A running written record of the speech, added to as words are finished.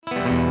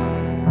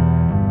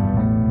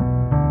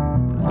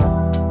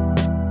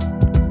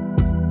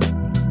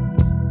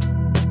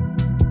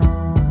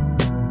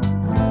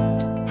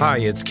Hi,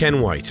 it's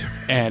Ken White.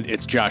 And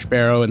it's Josh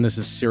Barrow, and this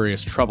is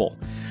Serious Trouble.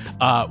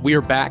 We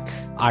are back.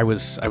 I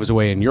was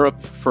away in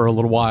Europe for a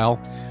little while.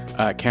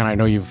 Ken, I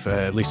know you've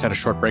at least had a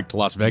short break to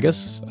Las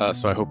Vegas,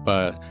 so I hope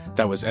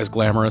that was as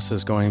glamorous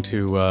as going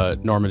to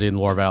Normandy and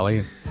the Loire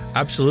Valley.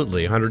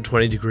 Absolutely,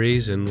 120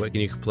 degrees, and what can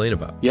you complain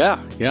about?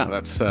 Yeah,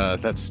 that's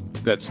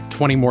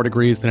 20 more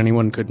degrees than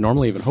anyone could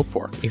normally even hope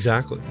for.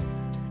 Exactly.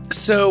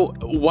 So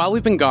while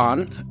we've been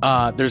gone,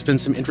 there's been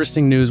some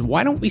interesting news.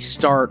 Why don't we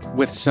start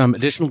with some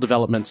additional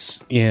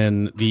developments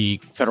in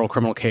the federal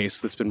criminal case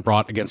that's been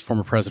brought against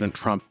former President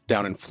Trump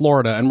down in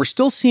Florida? And we're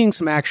still seeing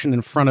some action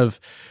in front of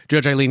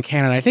Judge Eileen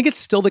Cannon. I think it's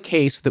still the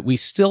case that we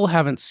still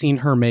haven't seen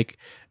her make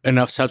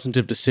enough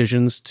substantive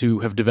decisions to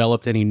have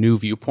developed any new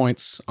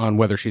viewpoints on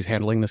whether she's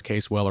handling this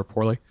case well or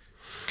poorly.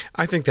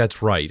 I think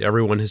that's right.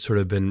 Everyone has sort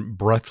of been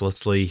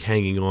breathlessly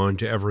hanging on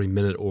to every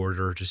minute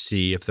order to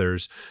see if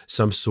there's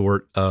some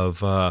sort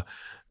of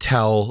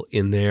tell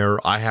in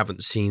there. I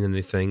haven't seen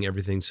anything.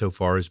 Everything so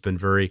far has been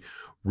very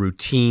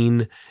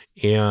routine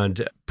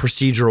and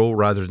procedural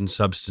rather than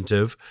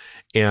substantive.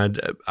 And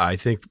I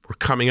think we're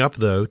coming up,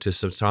 though, to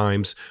some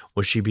times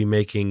when she'll be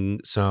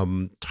making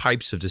some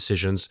types of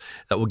decisions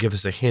that will give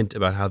us a hint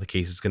about how the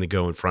case is going to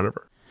go in front of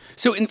her.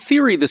 So in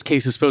theory, this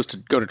case is supposed to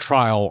go to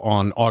trial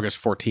on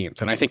August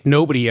 14th. And I think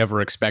nobody ever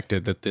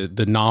expected that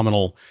the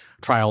nominal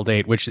trial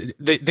date, which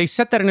they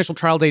set that initial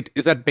trial date,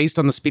 is that based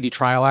on the Speedy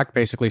Trial Act,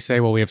 basically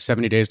say, well, we have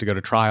 70 days to go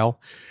to trial.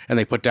 And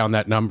they put down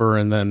that number,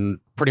 and then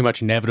pretty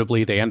much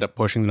inevitably they end up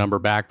pushing the number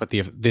back. But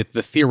the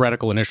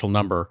theoretical initial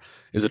number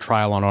is a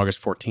trial on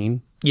August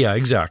 14th. Yeah,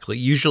 exactly.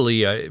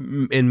 Usually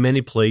in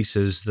many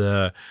places,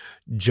 the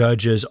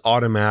judges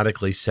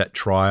automatically set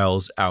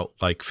trials out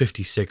like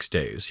 56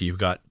 days. You've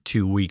got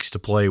 2 weeks to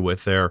play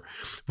with there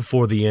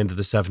before the end of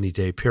the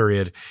 70-day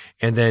period.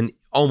 And then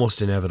almost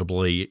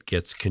inevitably it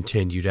gets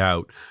continued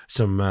out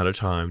some amount of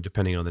time,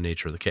 depending on the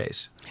nature of the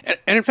case.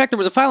 And in fact, there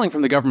was a filing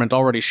from the government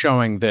already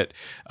showing that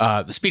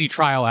the Speedy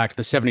Trial Act,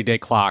 the 70-day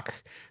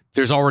clock,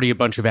 there's already a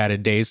bunch of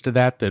added days to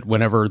that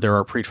whenever there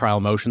are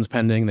pretrial motions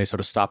pending, they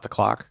sort of stop the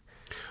clock.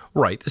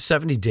 Right. The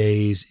 70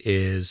 days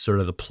is sort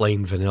of the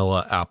plain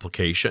vanilla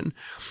application.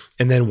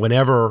 And then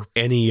whenever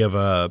any of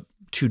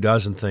 24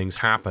 things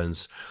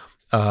happens,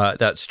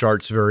 that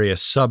starts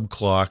various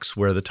sub-clocks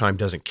where the time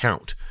doesn't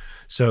count.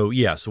 So,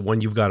 yes,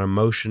 when you've got a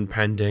motion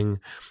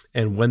pending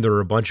and when there are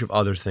a bunch of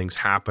other things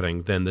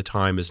happening, then the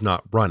time is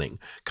not running,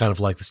 kind of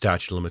like the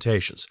statute of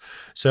limitations.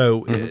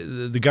 So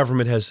the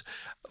government has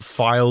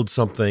filed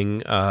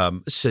something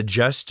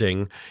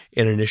suggesting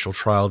an initial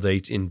trial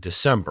date in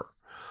December,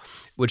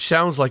 which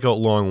sounds like a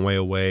long way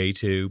away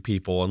to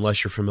people,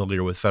 unless you're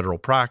familiar with federal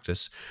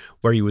practice,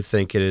 where you would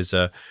think it is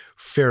a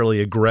fairly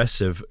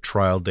aggressive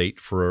trial date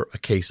for a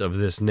case of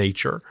this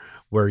nature,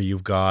 where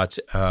you've got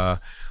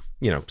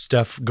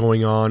stuff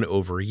going on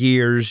over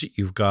years,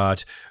 you've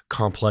got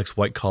complex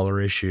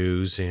white-collar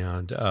issues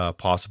and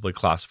possibly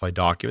classified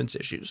documents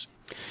issues.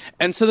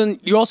 And so then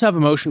you also have a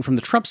motion from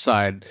the Trump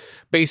side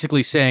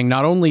basically saying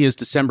not only is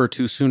December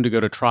too soon to go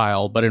to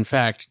trial, but in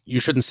fact, you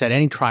shouldn't set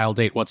any trial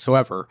date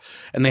whatsoever.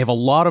 And they have a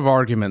lot of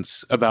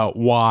arguments about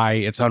why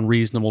it's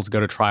unreasonable to go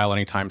to trial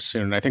anytime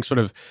soon. And I think sort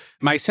of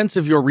my sense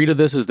of your read of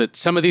this is that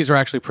some of these are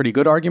actually pretty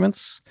good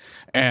arguments,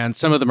 and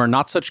some of them are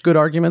not such good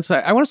arguments.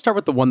 I want to start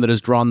with the one that has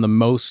drawn the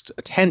most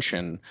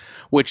attention,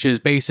 which is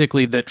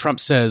basically that Trump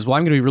says, well,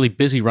 I'm going to be really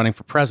busy running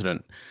for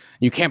president.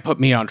 You can't put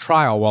me on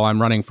trial while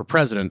I'm running for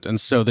president, and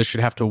so this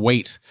should have to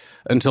wait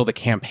until the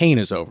campaign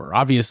is over.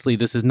 Obviously,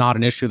 this is not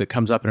an issue that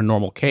comes up in a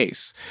normal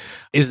case.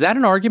 Is that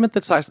an argument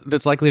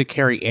that's likely to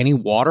carry any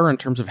water in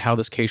terms of how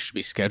this case should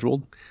be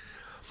scheduled?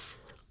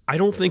 I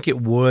don't think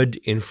it would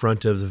in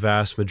front of the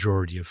vast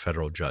majority of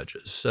federal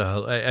judges.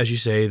 As you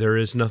say, there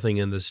is nothing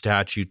in the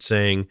statute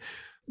saying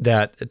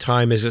that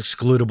time is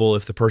excludable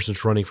if the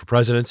person's running for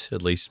president,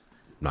 at least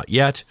not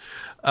yet.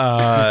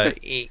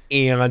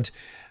 And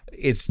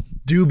it's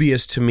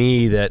dubious to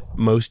me that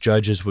most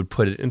judges would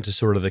put it into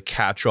sort of the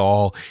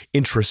catch-all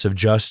interests of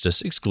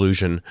justice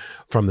exclusion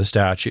from the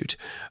statute.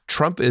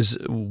 Trump is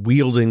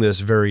wielding this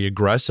very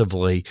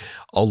aggressively,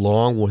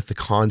 along with the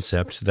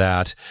concept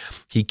that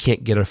he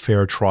can't get a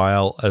fair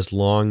trial as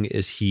long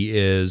as he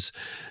is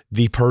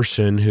the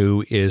person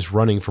who is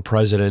running for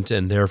president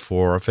and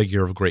therefore a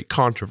figure of great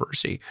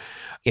controversy.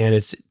 And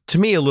it's, to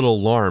me, a little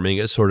alarming.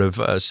 It sort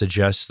of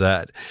suggests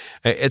that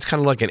it's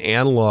kind of like an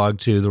analog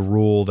to the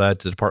rule that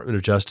the Department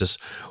of Justice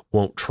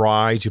won't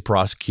try to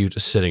prosecute a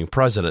sitting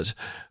president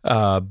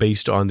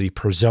based on the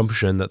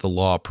presumption that the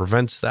law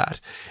prevents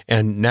that.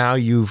 And now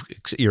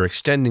you're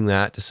extending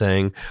that to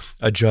saying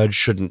a judge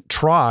shouldn't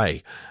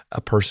try a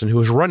person who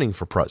is running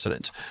for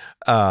president,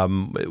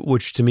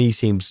 which to me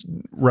seems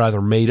rather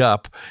made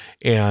up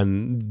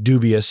and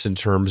dubious in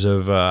terms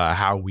of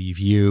how we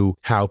view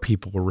how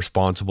people are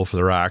responsible for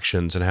their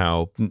actions and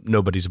how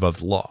nobody's above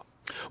the law.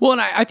 Well,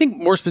 and I think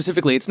more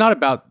specifically, it's not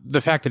about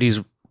the fact that he's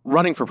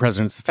running for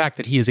president. It's the fact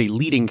that he is a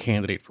leading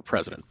candidate for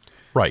president.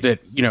 Right. that,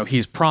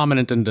 he's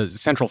prominent and a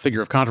central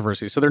figure of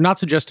controversy. So they're not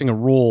suggesting a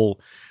rule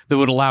that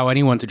would allow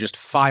anyone to just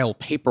file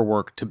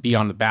paperwork to be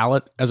on the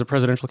ballot as a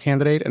presidential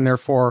candidate and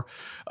therefore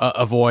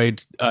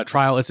avoid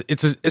trial.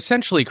 It's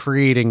essentially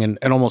creating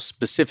an almost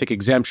specific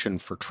exemption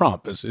for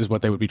Trump is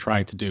what they would be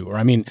trying to do. Or,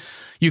 I mean,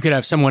 you could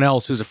have someone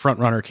else who's a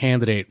front-runner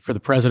candidate for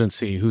the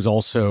presidency who's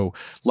also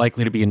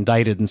likely to be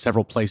indicted in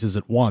several places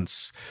at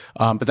once.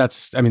 But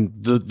that's, I mean,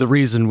 the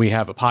reason we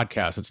have a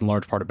podcast, it's in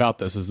large part about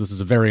this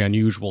is a very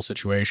unusual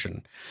situation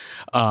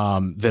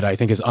that I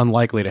think is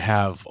unlikely to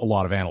have a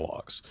lot of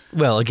analogs.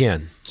 Well,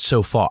 again,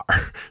 so far.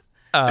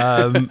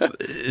 But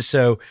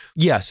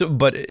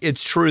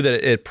it's true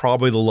that it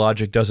probably the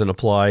logic doesn't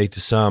apply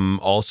to some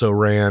also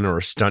ran or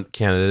stunt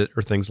candidate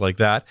or things like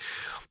that.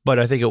 But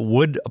I think it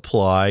would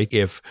apply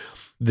if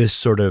this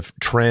sort of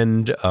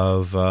trend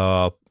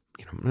of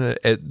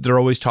they're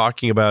always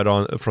talking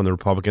about from the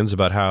Republicans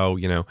about how,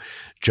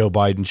 Joe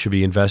Biden should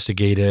be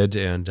investigated.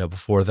 And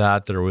before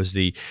that, there was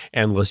the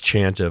endless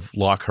chant of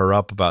lock her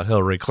up about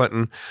Hillary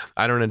Clinton.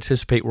 I don't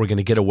anticipate we're going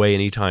to get away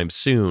anytime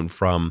soon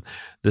from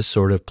this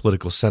sort of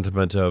political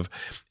sentiment of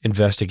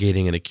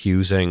investigating and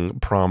accusing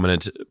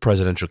prominent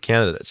presidential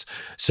candidates.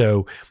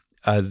 So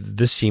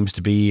this seems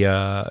to be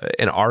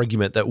an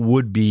argument that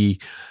would be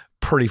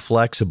pretty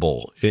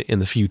flexible in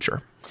the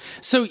future.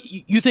 So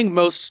you think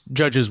most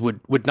judges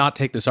would not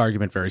take this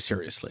argument very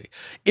seriously.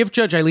 If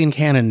Judge Eileen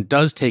Cannon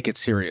does take it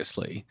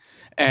seriously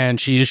and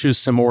she issues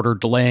some order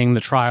delaying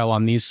the trial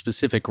on these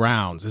specific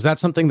grounds, is that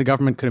something the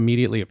government could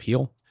immediately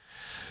appeal?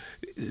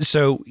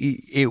 So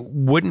it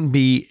wouldn't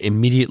be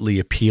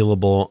immediately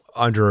appealable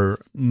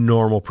under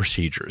normal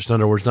procedures. In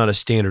other words, not a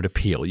standard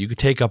appeal. You could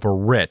take up a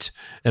writ,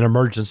 an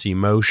emergency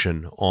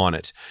motion on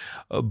it.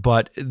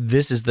 But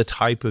this is the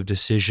type of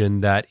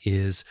decision that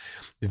is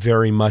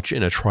very much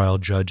in a trial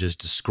judge's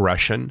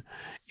discretion,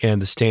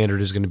 and the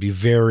standard is going to be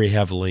very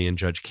heavily in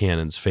Judge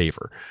Cannon's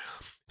favor.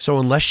 So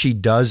unless she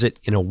does it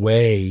in a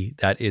way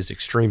that is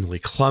extremely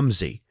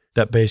clumsy,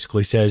 that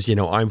basically says,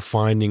 I'm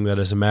finding that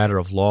as a matter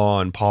of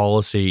law and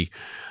policy,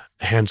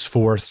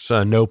 henceforth,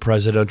 no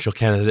presidential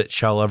candidate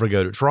shall ever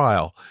go to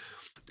trial.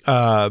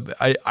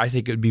 I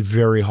think it would be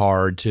very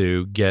hard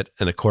to get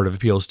a court of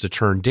appeals to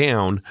turn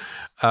down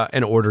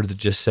an order that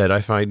just said,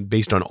 I find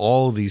based on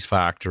all these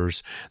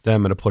factors that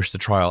I'm going to push the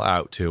trial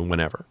out to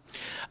whenever.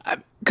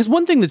 Because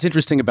one thing that's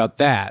interesting about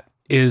that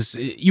is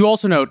you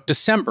also note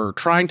December,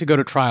 trying to go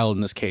to trial in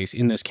this case,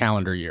 in this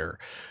calendar year.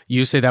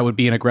 You say that would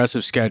be an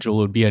aggressive schedule.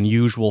 It would be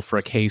unusual for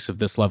a case of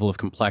this level of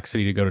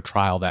complexity to go to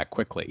trial that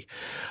quickly.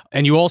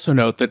 And you also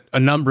note that a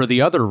number of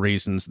the other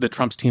reasons that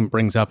Trump's team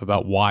brings up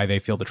about why they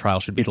feel the trial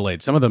should be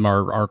delayed, some of them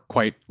are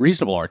quite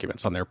reasonable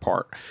arguments on their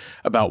part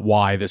about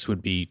why this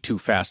would be too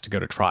fast to go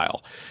to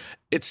trial.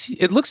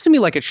 It looks to me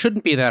like it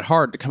shouldn't be that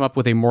hard to come up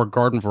with a more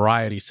garden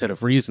variety set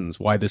of reasons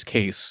why this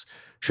case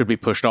should be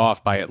pushed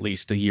off by at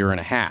least a year and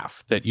a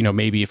half. That,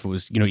 maybe if it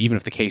was, even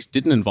if the case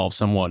didn't involve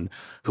someone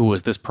who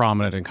was this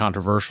prominent and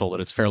controversial, that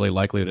it's fairly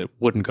likely that it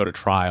wouldn't go to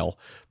trial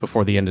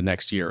before the end of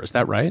next year. Is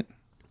that right?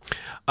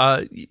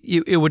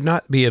 It would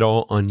not be at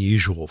all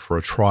unusual for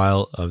a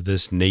trial of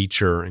this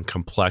nature and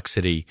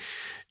complexity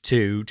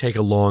to take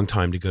a long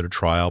time to go to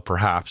trial,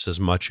 perhaps as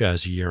much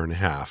as a year and a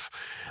half.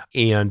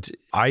 And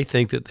I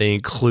think that they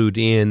include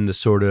in the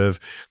sort of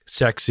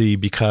sexy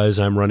because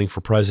I'm running for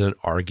president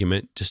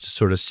argument just to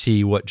sort of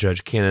see what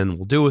Judge Cannon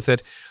will do with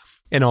it,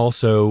 and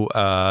also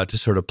to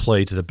sort of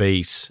play to the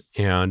base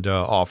and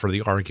offer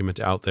the argument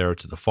out there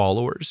to the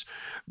followers.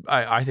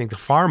 I think the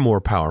far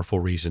more powerful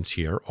reasons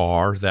here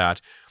are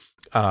that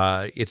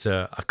it's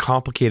a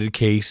complicated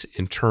case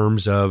in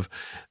terms of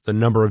the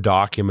number of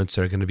documents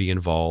that are going to be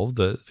involved.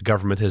 The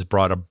government has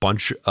brought a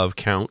bunch of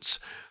counts.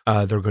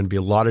 There are going to be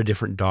a lot of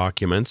different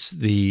documents.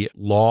 The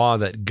law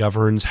that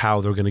governs how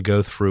they're going to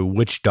go through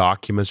which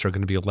documents are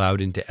going to be allowed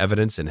into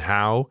evidence and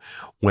how,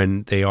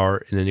 when they are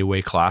in any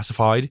way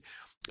classified,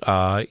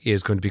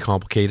 is going to be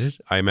complicated.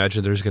 I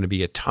imagine there's going to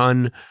be a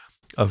ton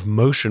of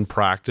motion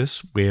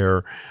practice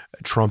where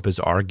Trump is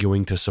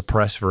arguing to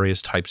suppress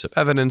various types of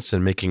evidence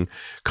and making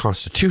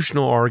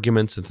constitutional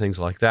arguments and things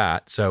like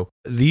that. So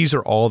these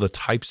are all the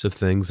types of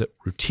things that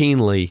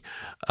routinely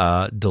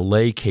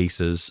delay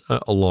cases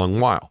a long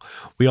while.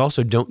 We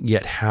also don't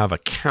yet have a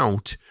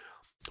count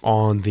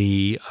on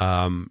the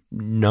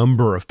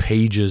number of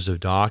pages of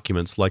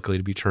documents likely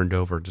to be turned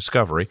over in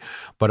discovery,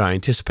 but I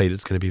anticipate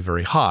it's going to be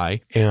very high.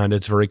 And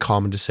it's very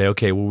common to say,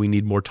 okay, well, we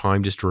need more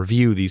time just to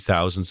review these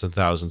thousands and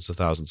thousands and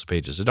thousands of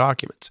pages of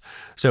documents.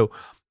 So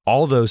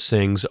all those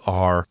things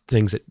are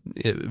things that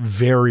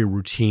very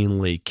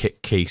routinely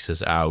kick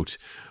cases out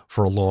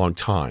for a long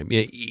time.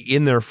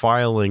 In their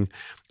filing,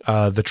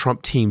 the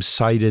Trump team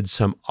cited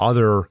some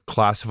other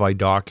classified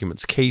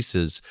documents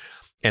cases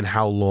and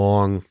how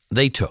long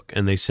they took.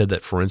 And they said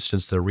that, for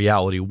instance, the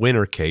Reality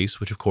Winner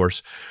case, which of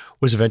course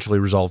was eventually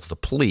resolved with a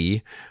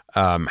plea,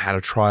 had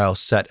a trial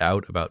set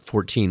out about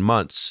 14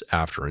 months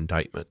after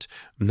indictment.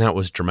 And that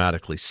was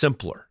dramatically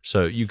simpler.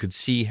 So you could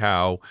see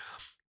how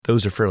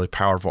those are fairly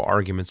powerful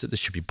arguments that this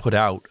should be put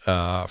out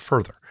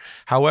further.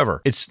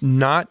 However, it's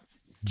not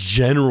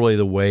generally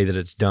the way that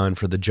it's done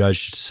for the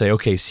judge to say,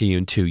 okay, see you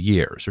in 2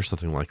 years or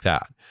something like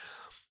that.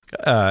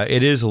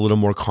 It is a little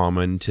more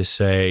common to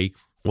say,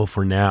 well,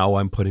 for now,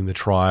 I'm putting the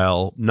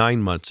trial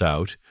 9 months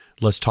out.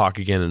 Let's talk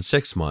again in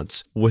 6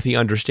 months, with the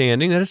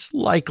understanding that it's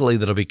likely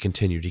that it'll be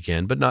continued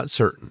again, but not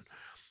certain.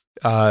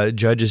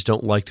 Judges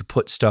don't like to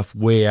put stuff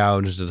way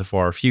out into the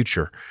far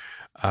future.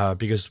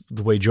 Because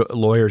the way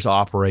lawyers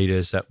operate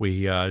is that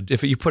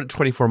if you put it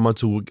 24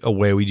 months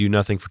away, we do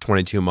nothing for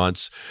 22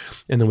 months,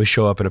 and then we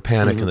show up in a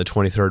panic in the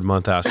 23rd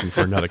month asking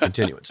for another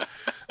continuance.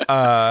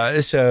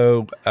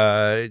 So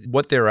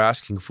what they're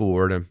asking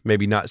for, to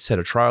maybe not set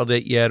a trial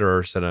date yet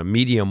or set a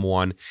medium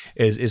one,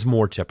 is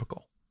more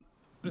typical.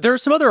 There are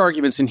some other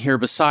arguments in here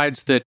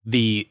besides that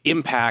the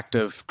impact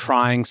of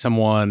trying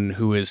someone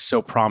who is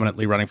so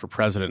prominently running for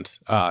president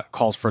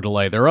calls for a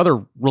delay. There are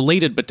other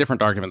related but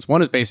different arguments. One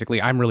is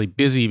basically, I'm really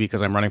busy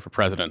because I'm running for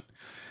president.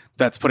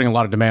 That's putting a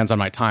lot of demands on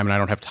my time, and I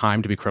don't have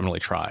time to be criminally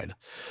tried.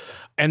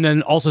 And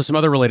then also some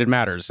other related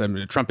matters. I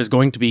mean, Trump is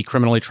going to be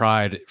criminally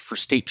tried for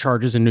state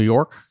charges in New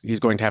York. He's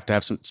going to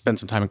have spend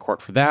some time in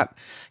court for that.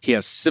 He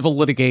has civil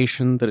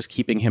litigation that is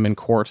keeping him in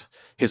court.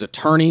 His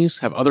attorneys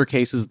have other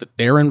cases that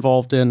they're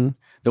involved in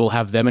that will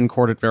have them in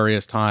court at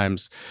various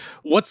times.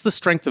 What's the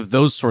strength of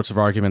those sorts of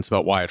arguments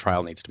about why a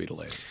trial needs to be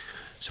delayed?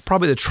 So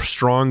probably the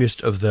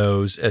strongest of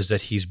those is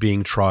that he's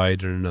being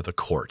tried in another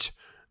court.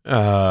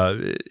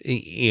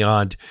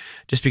 And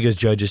just because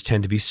judges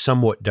tend to be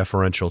somewhat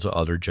deferential to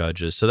other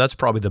judges. So that's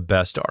probably the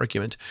best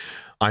argument.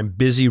 I'm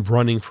busy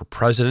running for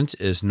president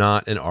is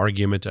not an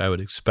argument I would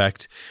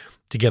expect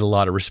to get a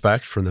lot of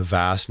respect from the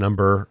vast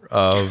number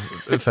of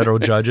federal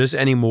judges,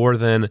 any more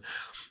than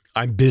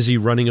I'm busy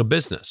running a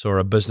business or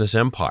a business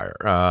empire.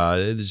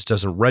 It just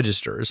doesn't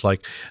register. It's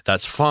like,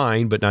 that's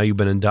fine, but now you've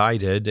been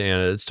indicted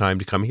and it's time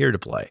to come here to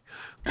play.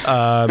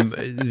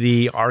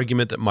 The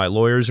argument that my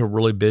lawyers are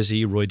really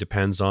busy really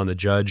depends on the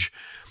judge,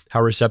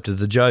 how receptive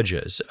the judge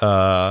is.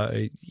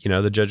 The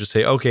judge will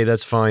say, okay,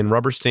 that's fine,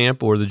 rubber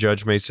stamp, or the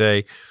judge may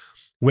say,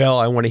 well,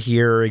 I want to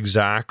hear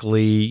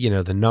exactly,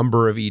 the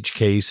number of each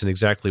case and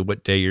exactly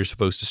what day you're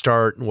supposed to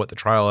start and what the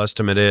trial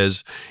estimate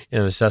is,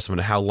 and an assessment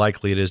of how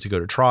likely it is to go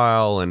to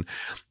trial, and,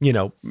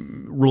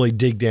 really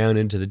dig down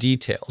into the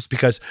details,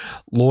 because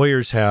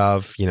lawyers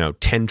have,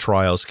 10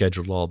 trials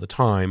scheduled all the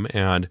time,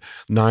 and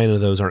 9 of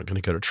those aren't going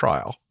to go to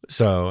trial.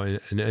 So,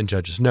 and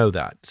judges know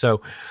that.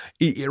 So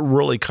it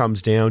really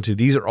comes down to,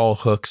 these are all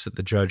hooks that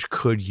the judge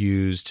could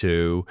use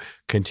to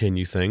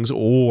continue things,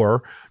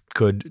 or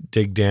could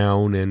dig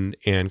down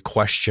and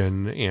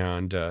question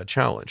and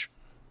challenge.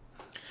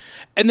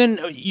 And then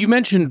you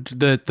mentioned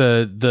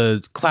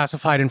the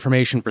Classified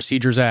Information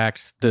Procedures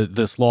Act,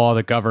 this law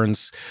that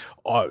governs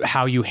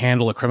how you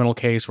handle a criminal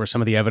case where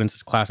some of the evidence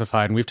is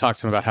classified. And we've talked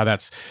some about how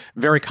that's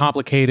very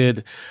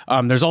complicated.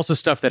 There's also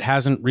stuff that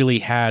hasn't really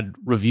had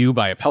review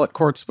by appellate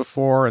courts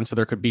before. And so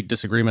there could be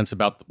disagreements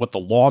about what the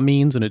law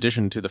means, in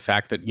addition to the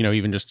fact that,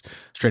 even just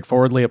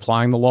straightforwardly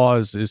applying the law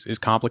is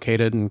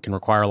complicated and can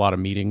require a lot of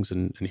meetings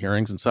and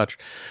hearings and such.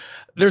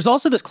 There's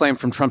also this claim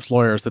from Trump's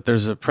lawyers that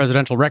there's a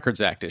Presidential Records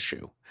Act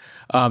issue.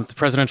 The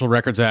Presidential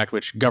Records Act,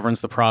 which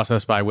governs the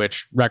process by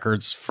which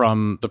records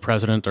from the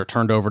president are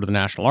turned over to the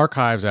National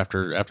Archives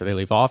after they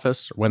leave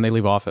office, or when they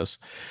leave office.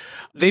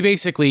 They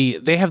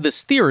have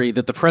this theory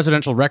that the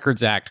Presidential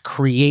Records Act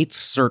creates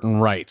certain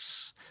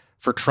rights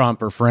for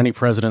Trump or for any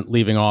president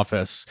leaving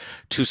office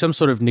to some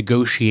sort of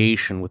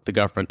negotiation with the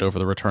government over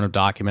the return of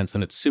documents,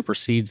 and it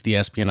supersedes the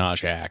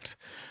Espionage Act.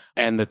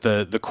 And that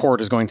the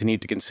court is going to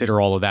need to consider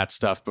all of that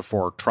stuff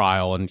before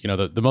trial. And,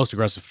 the most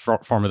aggressive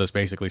form of this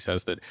basically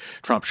says that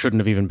Trump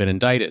shouldn't have even been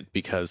indicted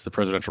because the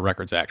Presidential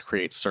Records Act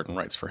creates certain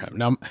rights for him.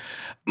 Now,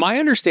 my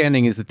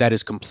understanding is that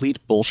is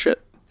complete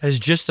bullshit. That is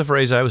just the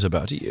phrase I was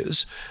about to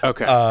use.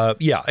 Okay.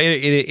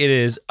 It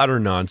is utter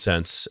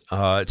nonsense.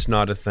 It's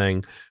not a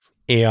thing.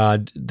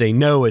 And they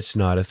know it's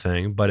not a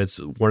thing, but it's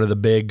one of the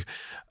big,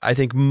 I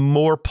think,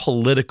 more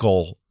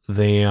political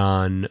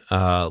than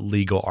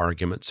legal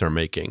arguments they're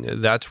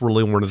making. That's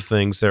really one of the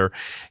things they're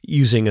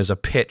using as a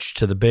pitch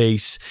to the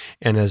base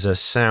and as a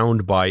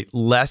soundbite,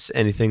 less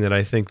anything that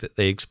I think that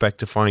they expect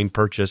to find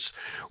purchase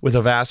with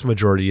a vast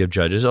majority of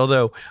judges.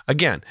 Although,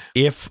 again,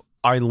 if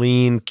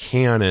Eileen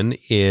Cannon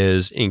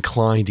is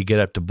inclined to get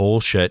up to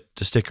bullshit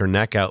to stick her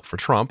neck out for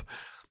Trump,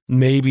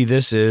 maybe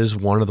this is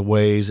one of the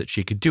ways that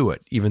she could do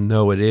it, even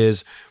though it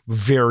is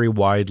very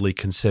widely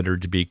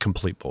considered to be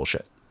complete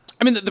bullshit.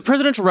 I mean, the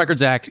Presidential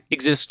Records Act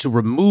exists to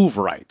remove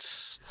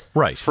rights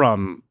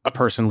from a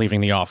person leaving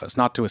the office,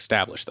 not to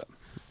establish them.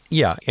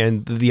 Yeah,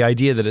 and the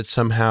idea that it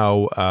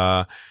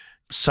somehow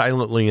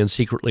silently and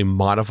secretly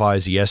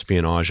modifies the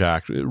Espionage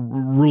Act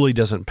really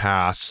doesn't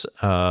pass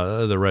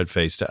the red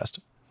face test.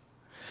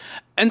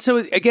 And so,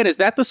 again, is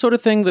that the sort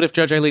of thing that if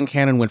Judge Eileen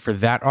Cannon went for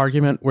that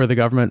argument where the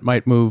government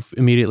might move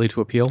immediately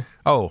to appeal?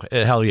 Oh,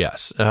 hell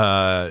yes.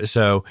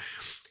 So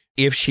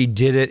if she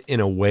did it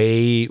in a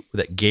way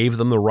that gave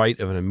them the right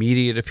of an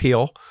immediate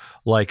appeal,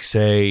 like,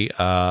 say,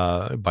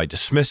 by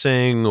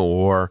dismissing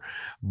or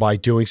by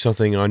doing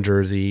something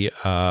under the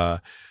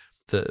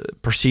the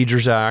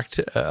Procedures Act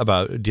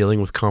about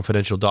dealing with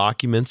confidential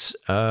documents.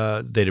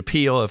 They'd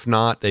appeal. If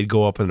not, they'd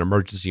go up in an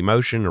emergency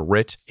motion, a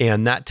writ.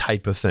 And that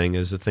type of thing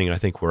is the thing I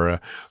think where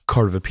a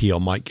court of appeal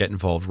might get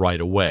involved right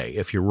away.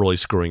 If you're really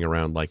screwing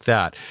around like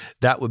that,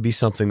 that would be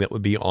something that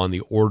would be on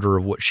the order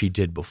of what she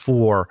did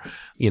before,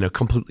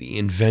 completely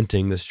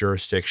inventing this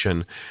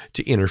jurisdiction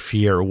to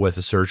interfere with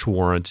a search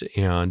warrant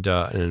and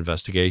an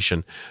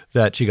investigation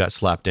that she got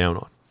slapped down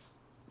on.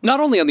 Not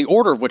only on the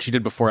order of what she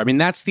did before, I mean,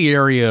 that's the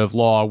area of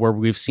law where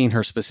we've seen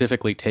her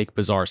specifically take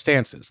bizarre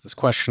stances. This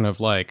question of,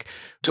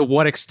 to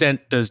what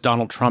extent does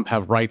Donald Trump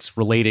have rights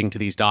relating to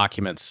these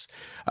documents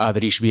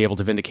that he should be able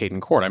to vindicate in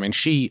court? I mean,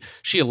 she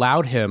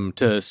allowed him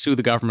to sue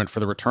the government for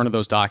the return of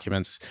those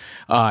documents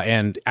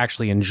and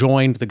actually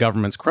enjoined the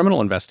government's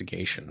criminal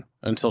investigation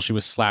until she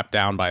was slapped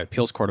down by an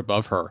appeals court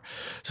above her.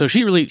 So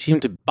she really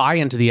seemed to buy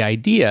into the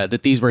idea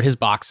that these were his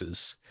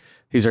boxes.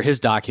 These are his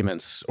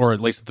documents, or at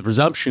least the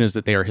presumption is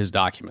that they are his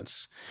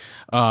documents.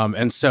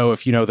 And so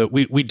if that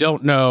we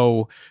don't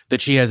know that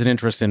she has an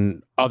interest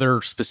in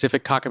other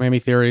specific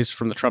cockamamie theories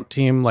from the Trump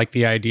team, like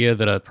the idea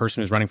that a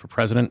person who's running for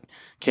president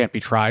can't be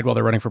tried while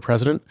they're running for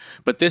president.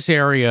 But this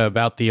area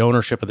about the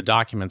ownership of the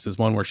documents is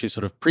one where she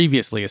sort of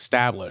previously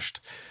established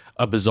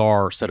a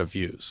bizarre set of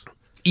views.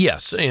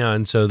 Yes,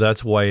 and so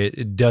that's why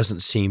it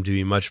doesn't seem to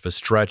be much of a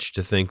stretch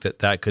to think that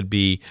that could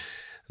be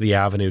the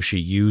avenue she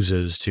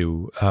uses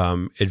to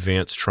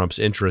advance Trump's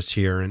interests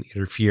here and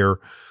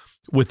interfere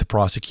with the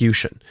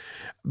prosecution.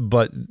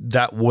 But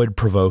that would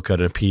provoke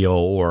an appeal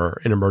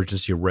or an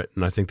emergency writ,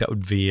 and I think that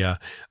would be a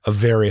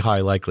very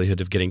high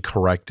likelihood of getting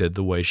corrected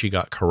the way she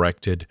got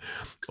corrected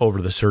over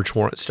the search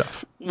warrant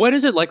stuff. When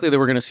is it likely that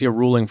we're going to see a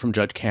ruling from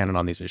Judge Cannon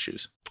on these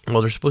issues?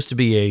 Well, there's supposed to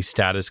be a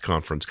status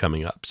conference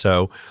coming up.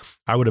 So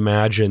I would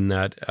imagine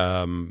that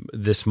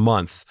this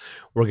month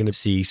we're going to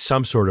see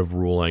some sort of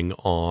ruling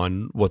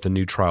on what the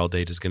new trial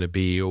date is going to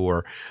be,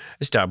 or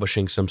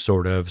establishing some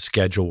sort of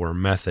schedule or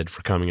method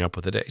for coming up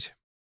with a date.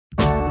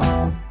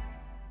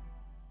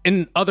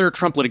 In other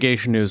Trump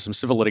litigation news, some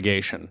civil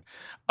litigation,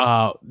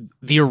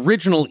 the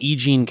original E.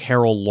 Jean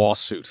Carroll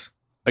lawsuit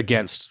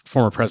against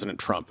former President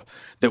Trump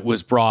that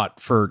was brought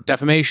for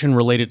defamation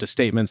related to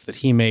statements that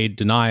he made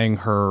denying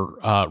her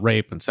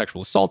rape and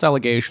sexual assault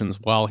allegations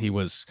while he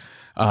was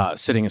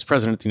sitting as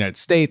president of the United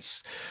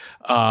States.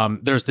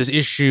 There's this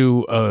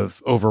issue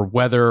over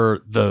whether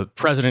the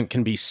president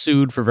can be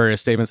sued for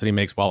various statements that he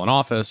makes while in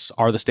office.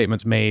 Are the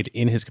statements made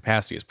in his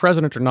capacity as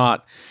president or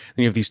not?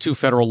 And you have these two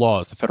federal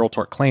laws, the Federal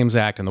Tort Claims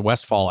Act and the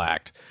Westfall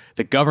Act,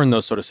 that govern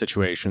those sort of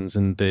situations.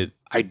 And the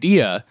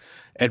idea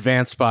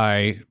advanced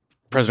by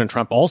President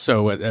Trump,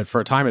 also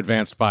for a time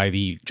advanced by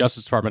the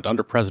Justice Department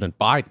under President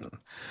Biden,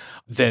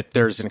 that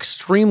there's an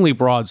extremely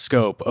broad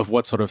scope of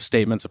what sort of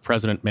statements a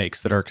president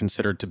makes that are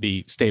considered to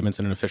be statements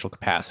in an official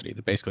capacity.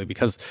 That basically,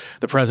 because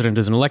the president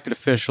is an elected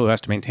official who has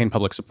to maintain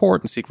public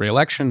support and seek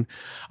re-election,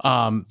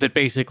 that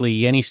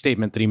basically any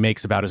statement that he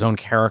makes about his own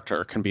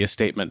character can be a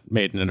statement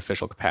made in an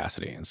official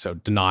capacity. And so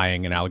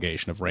denying an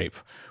allegation of rape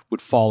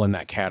would fall in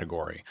that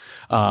category.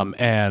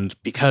 And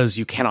because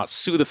you cannot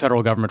sue the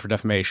federal government for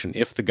defamation,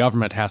 if the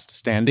government has to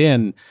stand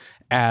in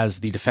as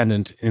the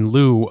defendant in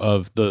lieu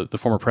of the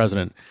former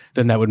president,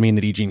 then that would mean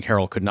that E. Jean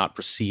Carroll could not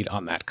proceed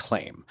on that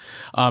claim.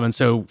 And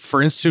so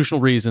for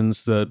institutional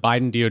reasons, the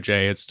Biden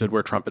DOJ had stood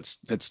where Trump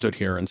had stood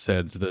here and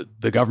said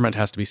the government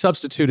has to be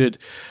substituted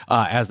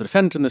as the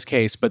defendant in this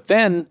case. But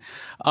then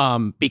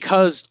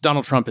because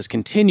Donald Trump has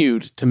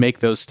continued to make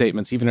those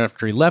statements even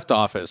after he left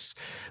office,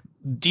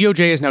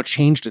 DOJ has now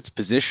changed its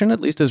position,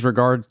 at least as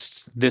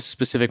regards this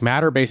specific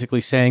matter, basically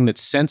saying that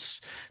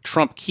since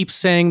Trump keeps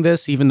saying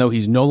this, even though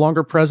he's no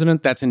longer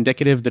president, that's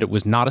indicative that it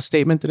was not a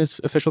statement in his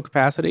official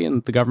capacity,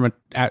 and the government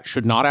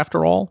should not,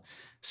 after all,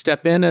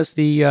 step in as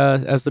the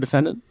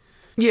defendant.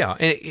 Yeah,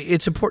 and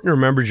it's important to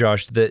remember,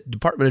 Josh, that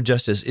Department of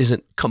Justice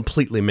isn't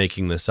completely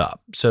making this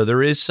up. So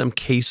there is some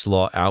case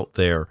law out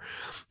there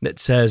that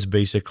says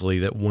basically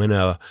that when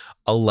a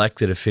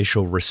elected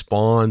official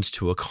responds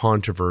to a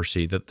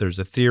controversy, that there's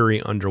a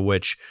theory under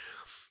which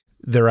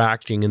they're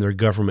acting in their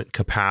government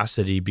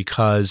capacity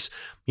because,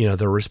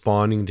 they're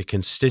responding to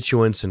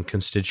constituents and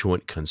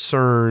constituent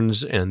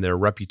concerns, and their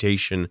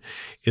reputation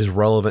is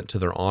relevant to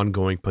their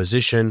ongoing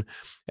position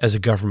as a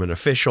government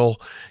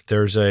official.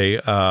 There's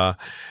a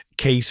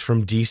case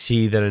from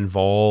D.C. that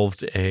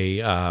involved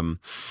a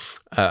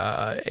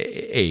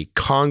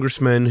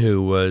congressman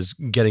who was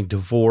getting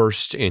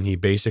divorced, and he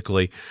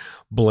basically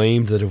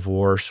blamed the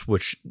divorce,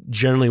 which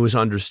generally was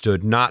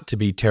understood not to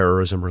be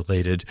terrorism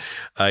related.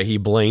 He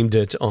blamed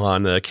it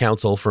on the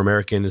Council for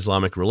American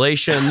Islamic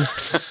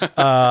Relations,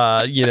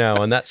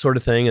 and that sort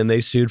of thing. And they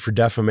sued for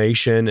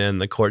defamation, and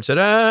the court said,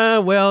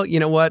 well, you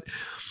know what?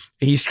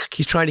 He's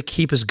trying to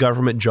keep his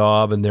government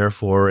job, and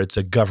therefore it's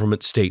a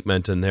government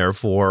statement, and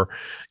therefore,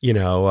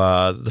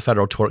 the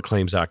Federal Tort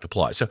Claims Act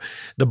applies. So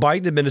the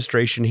Biden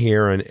administration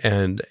here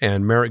and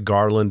Merrick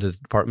Garland at the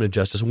Department of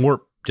Justice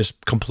weren't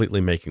just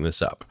completely making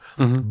this up.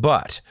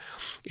 But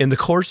in the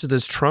course of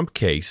this Trump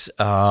case,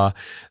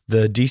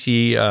 the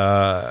D.C.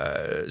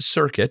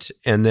 Circuit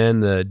and then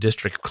the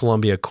District of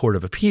Columbia Court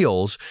of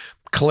Appeals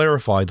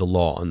clarified the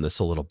law on this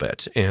a little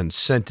bit and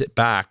sent it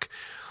back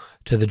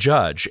to the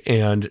judge.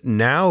 And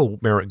now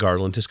Merrick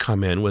Garland has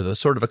come in with a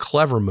sort of a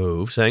clever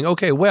move saying,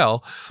 okay,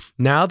 well,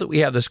 now that we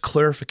have this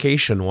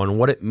clarification on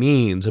what it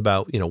means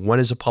about,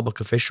 when is a public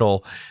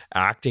official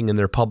acting in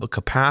their public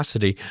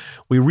capacity,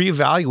 we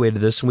reevaluated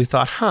this and we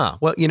thought,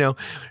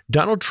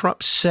 Donald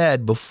Trump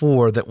said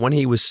before that when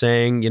he was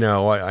saying,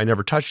 I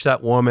never touched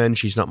that woman,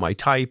 she's not my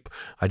type,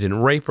 I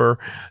didn't rape her,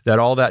 that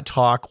all that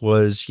talk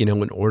was, in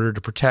order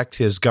to protect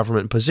his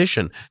government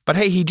position. But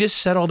hey, he just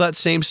said all that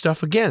same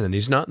stuff again, and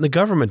he's not in the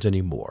government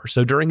anymore.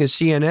 So during his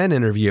CNN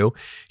interview,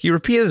 he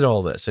repeated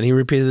all this and he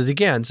repeated it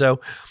again. So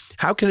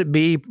how can it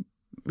be,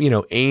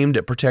 aimed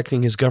at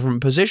protecting his government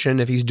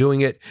position if he's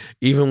doing it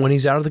even when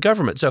he's out of the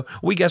government? So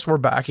we guess we're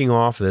backing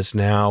off this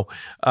now.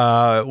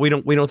 We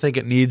don't think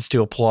it needs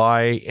to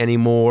apply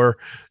anymore.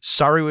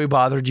 Sorry we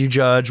bothered you,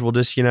 Judge. We'll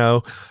just,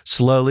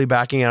 slowly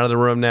backing out of the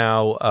room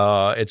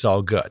now. It's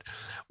all good,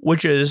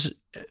 which is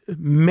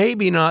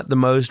maybe not the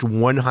most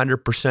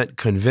 100%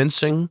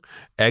 convincing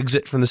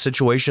exit from the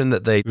situation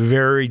that they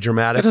very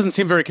dramatic. It doesn't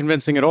seem very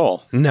convincing at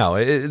all. No,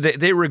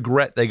 they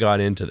regret they got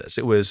into this.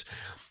 It was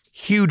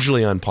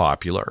hugely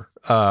unpopular.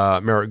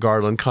 Merrick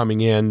Garland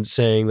coming in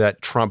saying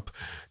that Trump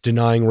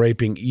denying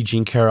raping E.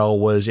 Jean Carroll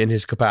was in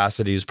his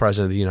capacity as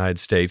president of the United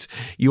States.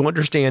 You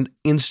understand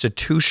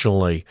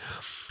institutionally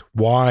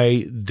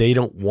why they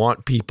don't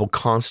want people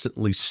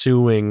constantly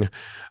suing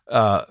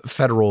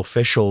federal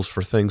officials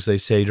for things they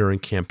say during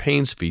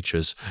campaign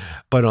speeches.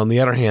 But on the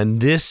other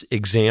hand, this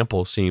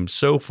example seems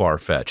so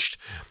far-fetched.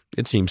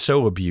 It seems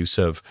so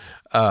abusive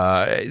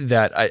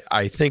that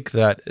I think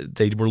that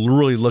they were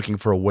really looking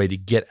for a way to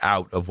get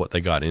out of what they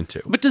got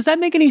into. But does that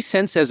make any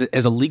sense as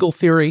a legal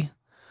theory,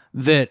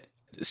 that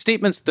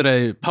statements that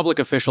a public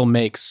official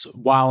makes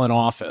while in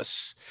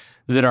office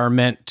that are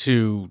meant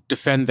to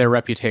defend their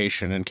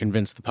reputation and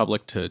convince the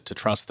public to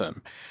trust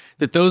them,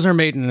 that those are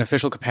made in an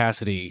official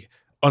capacity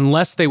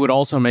unless they would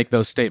also make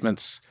those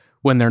statements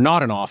when they're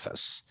not in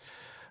office?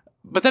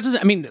 But that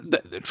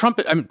doesn't,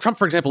 Trump,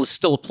 for example, is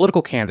still a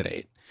political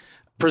candidate.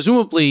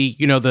 Presumably,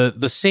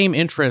 the same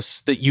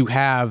interests that you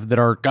have that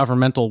are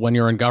governmental when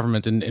you're in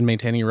government and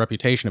maintaining your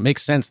reputation, it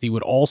makes sense that you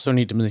would also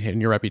need to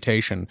maintain your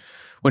reputation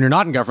when you're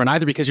not in government,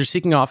 either because you're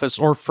seeking office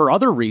or for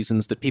other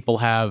reasons that people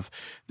have,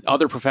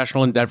 other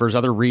professional endeavors,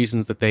 other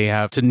reasons that they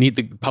have to need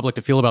the public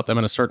to feel about them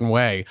in a certain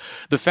way.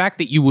 The fact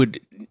that you would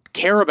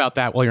care about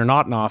that while you're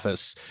not in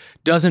office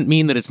doesn't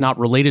mean that it's not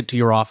related to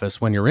your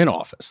office when you're in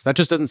office. That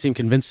just doesn't seem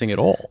convincing at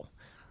all.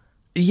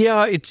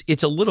 Yeah,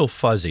 it's a little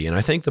fuzzy. And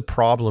I think the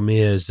problem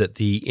is that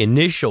the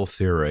initial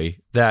theory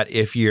that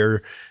if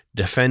you're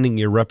defending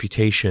your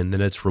reputation,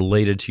 then it's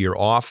related to your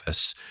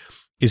office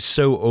is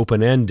so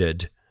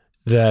open-ended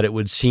that it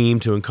would seem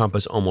to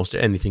encompass almost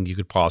anything you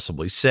could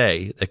possibly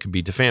say that could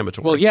be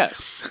defamatory. Well,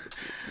 yes.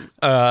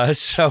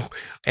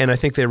 And I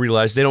think they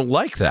realize they don't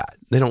like that.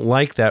 They don't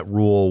like that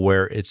rule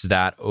where it's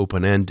that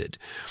open-ended.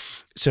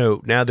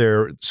 So now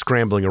they're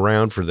scrambling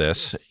around for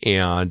this.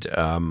 And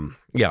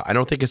I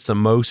don't think it's the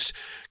most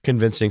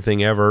convincing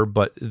thing ever,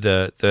 but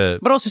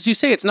But also, as you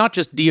say, it's not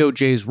just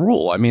DOJ's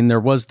rule. I mean, there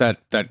was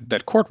that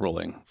court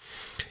ruling.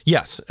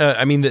 Yes.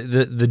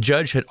 The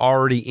judge had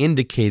already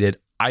indicated,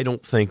 I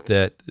don't think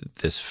that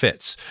this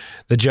fits.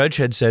 The judge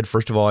had said,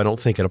 first of all, I don't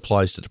think it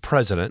applies to the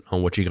president,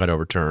 on which he got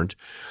overturned.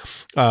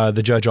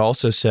 The judge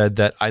also said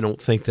that I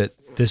don't think that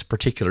this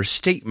particular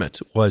statement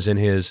was in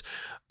his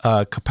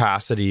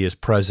capacity as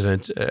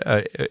president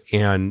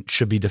and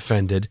should be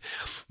defended.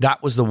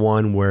 That was the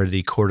one where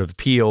the Court of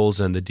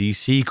Appeals and the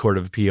D.C. Court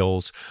of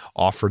Appeals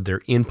offered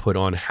their input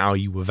on how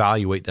you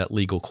evaluate that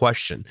legal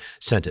question,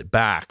 sent it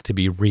back to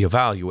be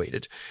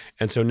reevaluated.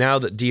 And so now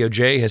that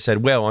DOJ has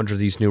said, well, under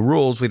these new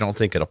rules, we don't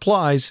think it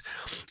applies,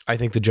 I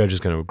think the judge is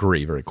going to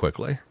agree very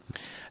quickly.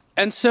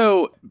 And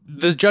so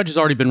the judge has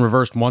already been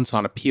reversed once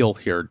on appeal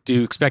here. Do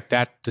you expect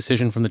that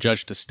decision from the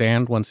judge to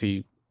stand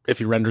if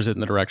he renders it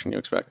in the direction you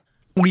expect?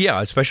 Well,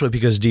 yeah, especially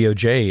because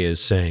DOJ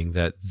is saying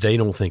that they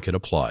don't think it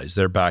applies.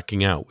 They're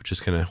backing out, which is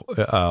going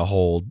to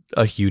hold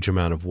a huge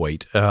amount of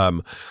weight.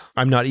 I'm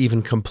not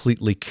even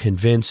completely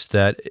convinced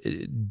that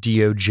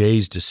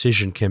DOJ's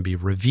decision can be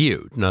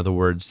reviewed. In other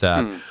words,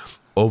 that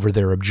over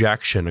their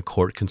objection, a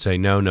court can say,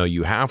 no,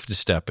 you have to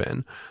step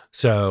in.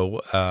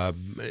 So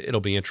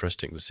it'll be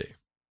interesting to see.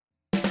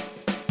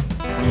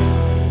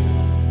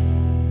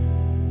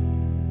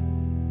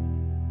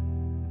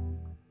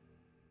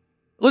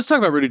 Let's talk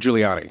about Rudy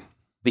Giuliani.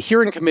 The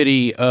hearing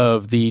committee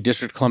of the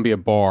District of Columbia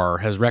Bar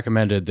has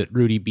recommended that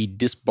Rudy be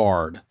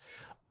disbarred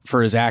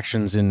for his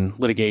actions in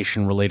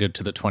litigation related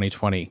to the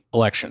 2020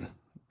 election.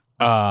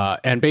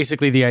 And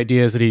basically the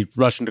idea is that he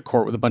rushed into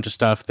court with a bunch of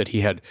stuff that he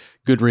had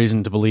good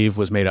reason to believe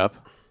was made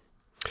up.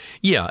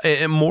 Yeah,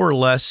 and more or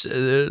less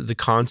the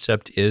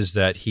concept is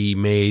that he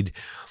made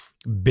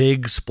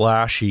big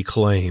splashy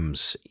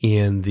claims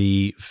in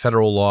the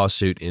federal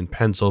lawsuit in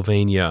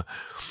Pennsylvania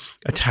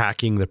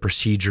attacking the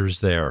procedures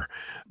there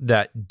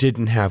that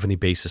didn't have any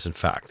basis in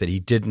fact, that he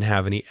didn't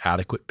have any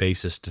adequate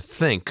basis to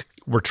think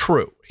were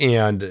true.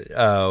 And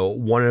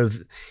one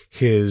of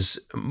his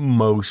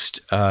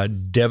most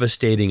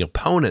devastating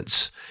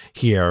opponents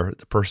here,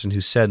 the person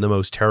who said the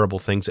most terrible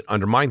things that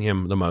undermine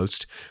him the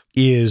most,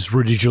 is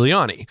Rudy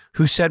Giuliani,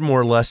 who said more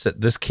or less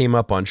that this came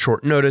up on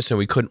short notice and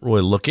we couldn't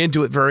really look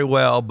into it very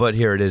well, but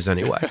here it is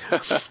anyway.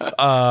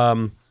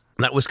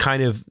 That was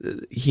kind of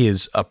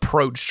his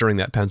approach during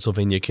that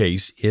Pennsylvania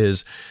case,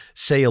 is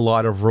say a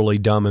lot of really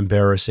dumb,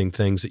 embarrassing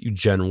things that you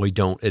generally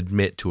don't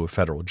admit to a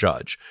federal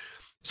judge.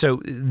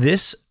 So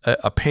this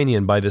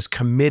opinion by this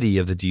committee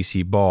of the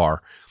D.C.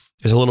 Bar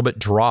is a little bit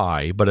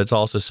dry, but it's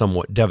also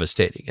somewhat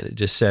devastating. And it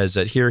just says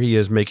that here he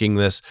is making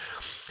this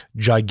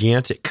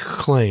gigantic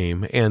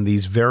claim and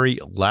these very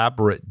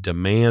elaborate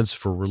demands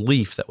for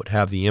relief that would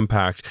have the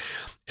impact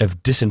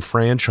of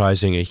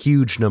disenfranchising a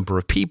huge number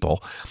of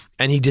people,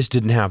 and he just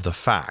didn't have the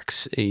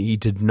facts. He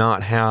did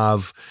not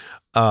have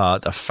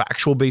the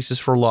factual basis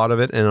for a lot of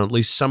it, and at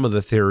least some of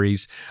the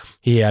theories,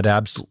 he had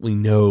absolutely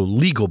no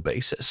legal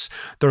basis.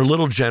 They're a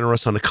little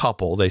generous on a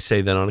couple. They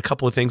say that on a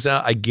couple of things,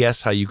 I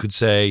guess how you could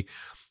say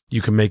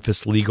you can make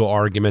this legal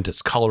argument,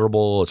 it's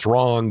colorable, it's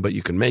wrong, but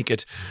you can make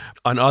it.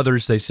 On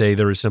others, they say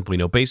there is simply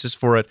no basis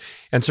for it,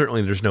 and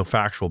certainly there's no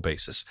factual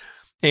basis.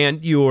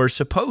 And you're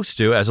supposed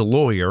to, as a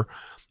lawyer,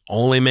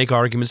 only make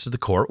arguments to the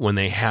court when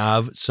they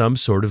have some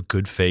sort of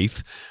good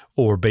faith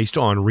or based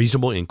on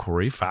reasonable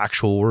inquiry,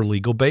 factual or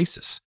legal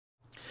basis.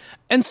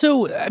 And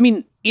so, I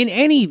mean, in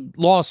any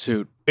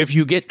lawsuit, if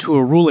you get to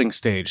a ruling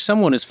stage,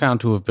 someone is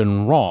found to have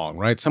been wrong,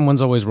 right?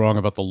 Someone's always wrong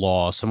about the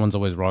law. Someone's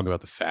always wrong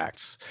about the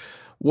facts.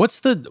 What's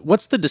the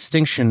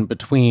distinction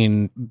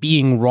between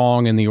being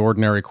wrong in the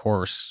ordinary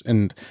course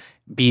and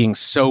being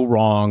so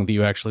wrong that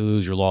you actually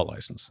lose your law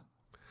license?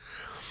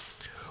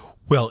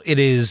 Well, it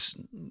is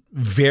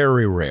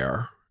very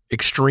rare,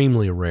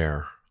 extremely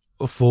rare,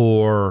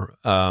 for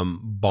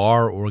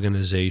bar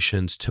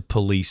organizations to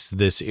police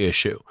this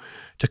issue,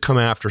 to come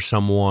after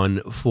someone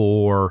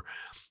for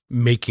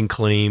making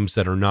claims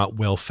that are not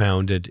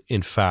well-founded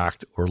in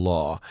fact or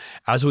law.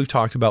 As we've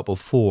talked about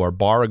before,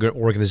 bar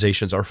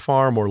organizations are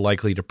far more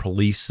likely to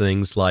police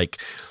things like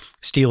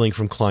stealing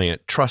from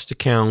client trust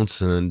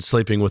accounts and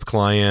sleeping with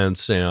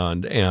clients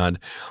and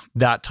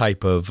that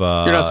type of.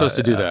 You're not supposed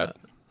to do that.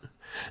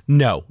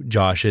 No,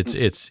 Josh, it's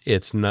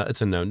a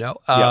no.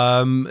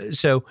 Yep.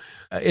 So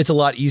it's a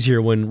lot easier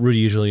when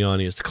Rudy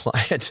Giuliani is the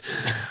client.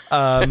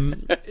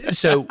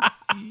 So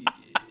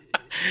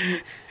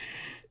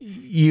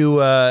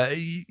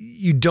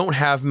you don't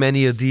have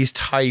many of these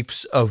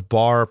types of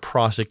bar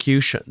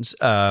prosecutions,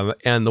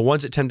 and the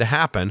ones that tend to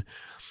happen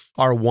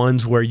are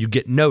ones where you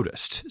get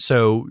noticed.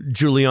 So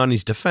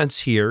Giuliani's defense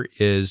here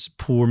is,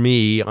 poor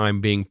me,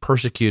 I'm being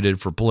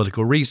persecuted for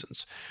political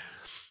reasons.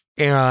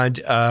 And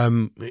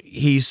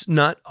he's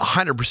not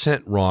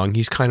 100% wrong.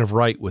 He's kind of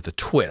right with a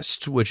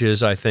twist, which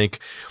is, I think,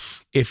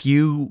 if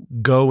you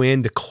go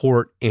into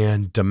court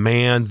and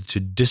demand to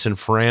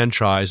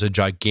disenfranchise a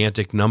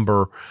gigantic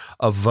number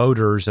of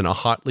voters in a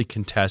hotly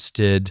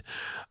contested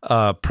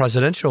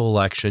presidential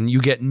election,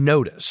 you get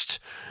noticed.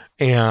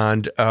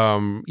 And,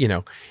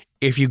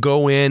 if you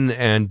go in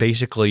and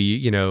basically,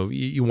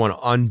 you want to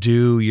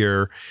undo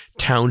your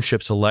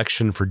township's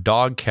election for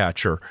dog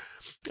catcher,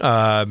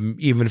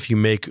 even if you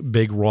make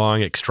big,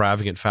 wrong,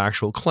 extravagant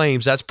factual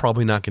claims, that's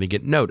probably not going to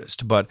get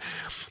noticed. But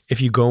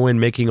if you go in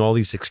making all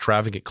these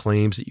extravagant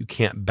claims that you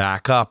can't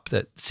back up,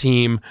 that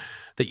seem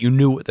that you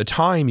knew at the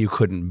time you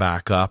couldn't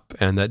back up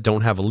and that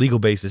don't have a legal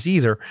basis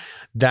either,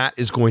 that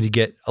is going to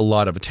get a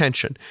lot of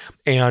attention.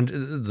 And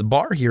the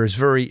bar here is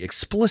very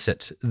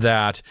explicit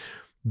that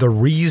the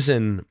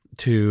reason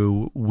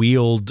to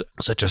wield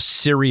such a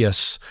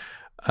serious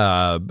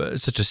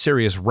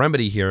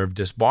remedy here of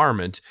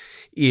disbarment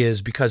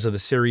is because of the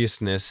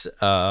seriousness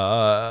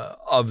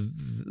of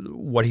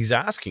what he's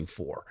asking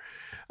for.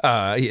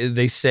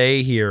 They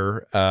say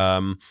here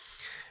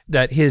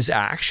that his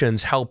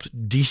actions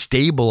helped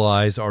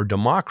destabilize our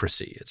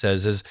democracy. It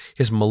says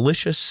his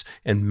malicious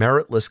and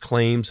meritless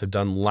claims have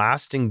done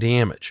lasting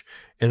damage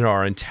and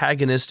are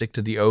antagonistic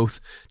to the oath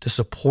to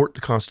support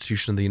the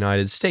Constitution of the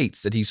United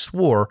States that he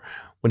swore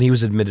when he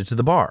was admitted to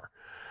the bar.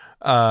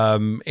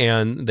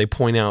 And they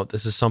point out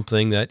this is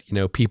something that,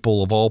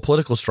 people of all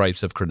political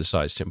stripes have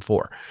criticized him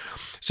for.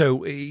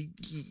 So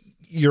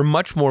you're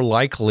much more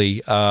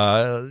likely,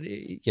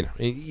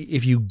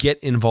 if you get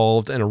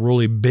involved in a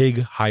really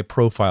big,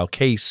 high-profile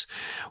case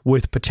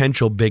with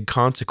potential big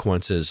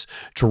consequences,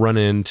 to run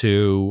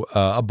into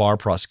a bar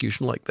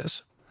prosecution like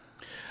this.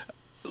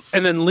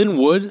 And then Lin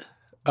Wood,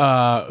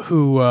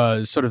 who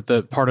is sort of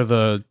the part of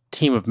the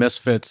team of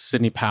misfits,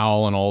 Sidney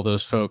Powell and all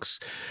those folks,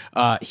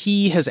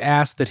 he has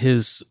asked that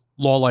his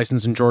law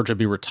license in Georgia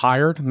be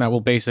retired, and that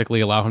will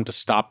basically allow him to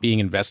stop being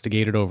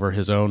investigated over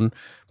his own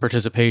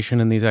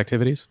participation in these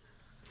activities.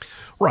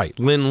 Right.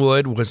 Lin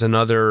Wood was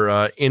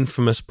another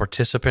infamous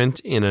participant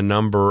in a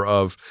number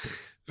of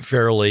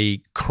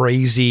fairly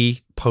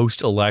crazy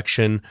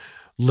post-election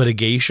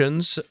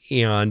litigations,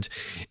 and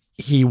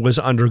he was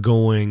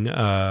undergoing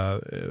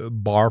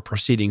bar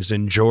proceedings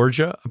in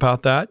Georgia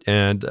about that.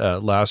 And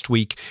last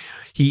week,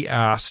 he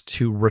asked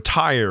to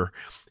retire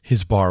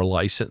his bar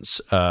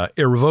license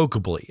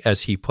irrevocably,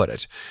 as he put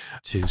it,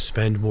 to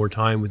spend more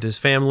time with his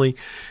family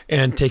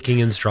and taking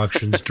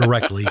instructions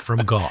directly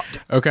from God.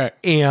 Okay.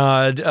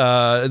 And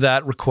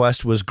that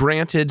request was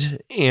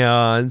granted.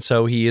 And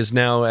so he is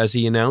now, as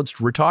he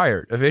announced,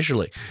 retired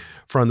officially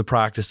from the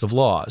practice of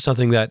law,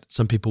 something that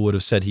some people would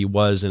have said he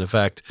was, in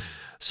effect,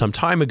 some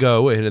time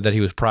ago, and that he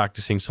was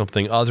practicing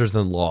something other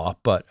than law.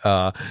 But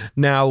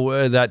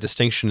now that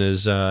distinction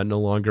is no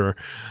longer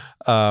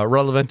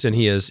relevant, and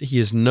he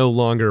is no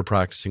longer a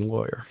practicing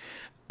lawyer.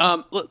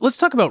 Let's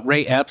talk about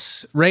Ray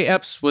Epps. Ray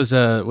Epps was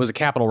a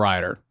Capitol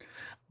rioter,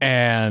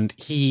 and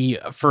he,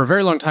 for a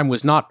very long time,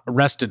 was not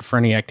arrested for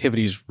any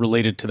activities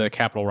related to the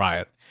Capitol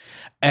riot.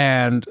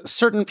 And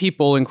certain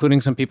people, including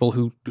some people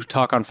who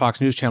talk on Fox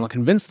News Channel,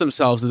 convinced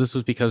themselves that this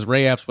was because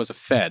Ray Epps was a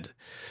Fed,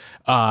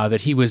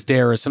 that he was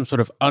there as some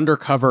sort of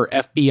undercover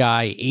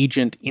FBI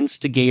agent,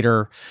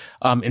 instigator,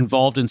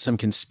 involved in some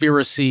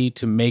conspiracy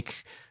to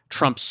make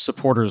Trump's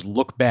supporters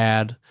look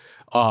bad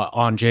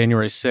on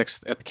January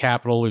 6th at the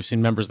Capitol. We've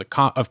seen members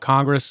of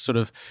Congress sort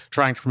of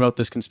trying to promote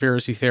this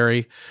conspiracy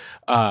theory.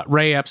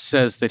 Ray Epps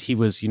says that he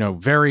was,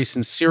 very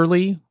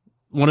sincerely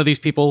one of these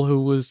people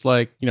who was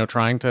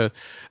trying to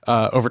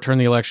overturn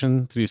the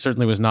election. He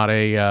certainly was not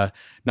a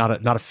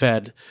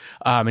Fed,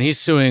 and he's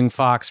suing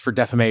Fox for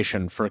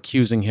defamation for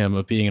accusing him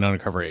of being an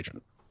undercover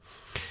agent.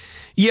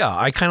 Yeah,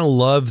 I kind of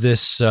love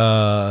this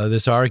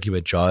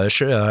argument, Josh.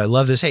 I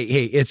love this.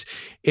 Hey,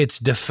 it's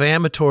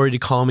defamatory to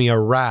call me a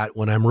rat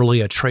when I'm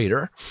really a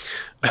traitor.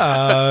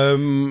 But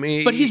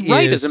he's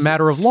right as a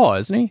matter of law,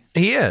 isn't he?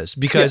 He is,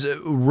 because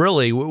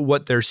really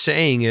what they're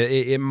saying,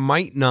 it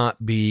might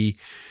not be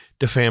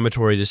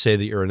defamatory to say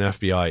that you're an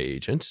FBI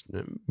agent,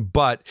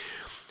 but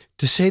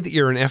to say that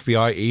you're an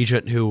FBI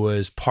agent who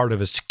was part of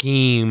a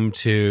scheme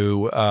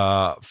to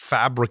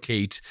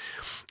fabricate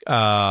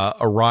a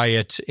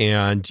riot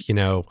and,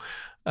 smuggle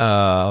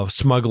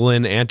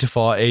in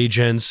Antifa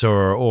agents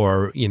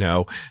or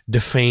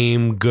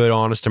defame good,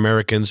 honest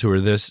Americans who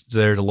are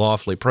there to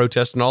lawfully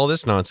protest and all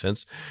this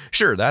nonsense,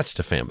 sure, that's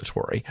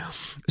defamatory.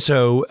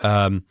 So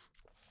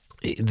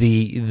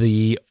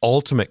the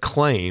ultimate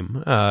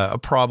claim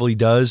probably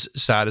does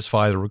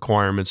satisfy the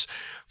requirements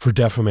for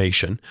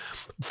defamation.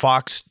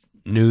 Fox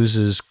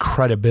News's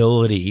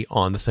credibility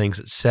on the things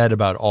it said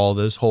about all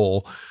this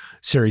whole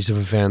series of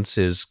events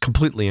is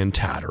completely in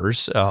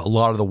tatters. A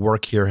lot of the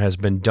work here has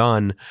been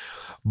done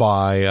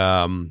by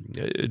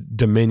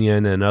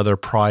Dominion and other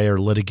prior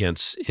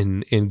litigants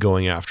in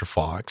going after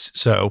Fox.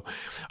 So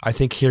I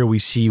think here we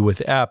see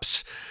with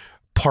Epps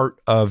part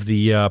of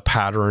the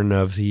pattern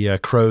of the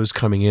crows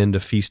coming in to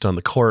feast on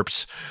the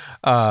corpse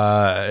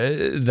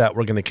that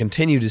we're going to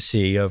continue to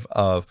see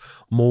of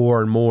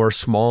more and more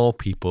small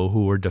people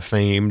who were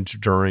defamed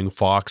during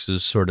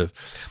Fox's sort of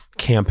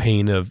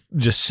campaign of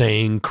just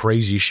saying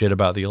crazy shit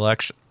about the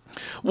election.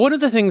 One of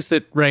the things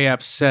that Ray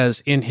Epps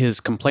says in his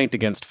complaint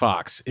against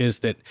Fox is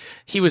that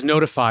he was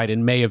notified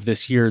in May of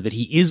this year that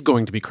he is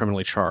going to be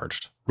criminally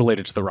charged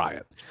related to the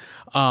riot.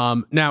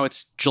 Now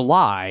it's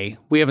July.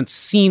 We haven't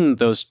seen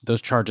those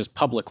charges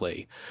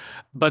publicly.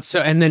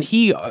 And then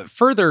he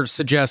further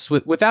suggests,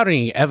 without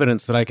any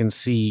evidence that I can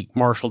see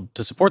marshaled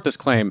to support this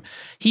claim,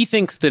 he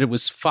thinks that it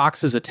was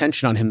Fox's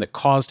attention on him that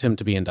caused him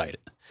to be indicted.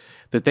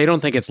 That they don't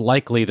think it's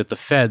likely that the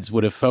feds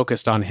would have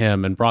focused on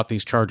him and brought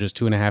these charges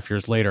 2.5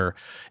 years later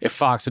if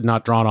Fox had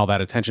not drawn all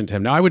that attention to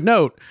him. Now, I would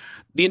note,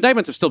 the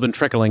indictments have still been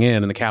trickling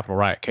in the Capitol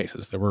riot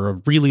cases. There were a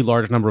really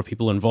large number of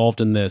people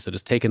involved in this. It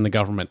has taken the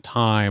government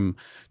time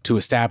to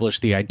establish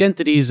the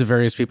identities of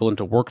various people and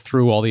to work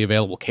through all the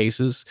available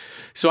cases.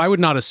 So I would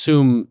not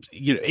assume,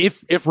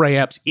 if Ray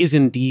Epps is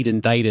indeed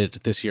indicted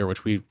this year,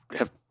 which we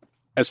have,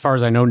 as far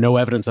as I know, no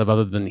evidence of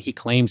other than he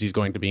claims he's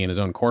going to be in his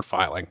own court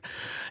filing.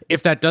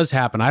 If that does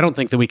happen, I don't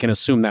think that we can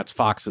assume that's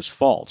Fox's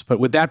fault. But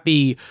would that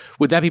be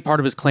part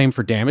of his claim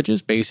for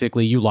damages?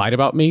 Basically, you lied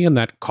about me and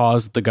that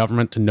caused the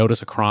government to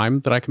notice a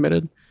crime that I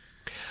committed?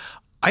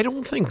 I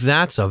don't think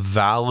that's a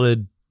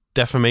valid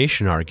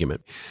defamation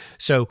argument.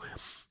 So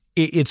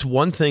it's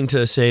one thing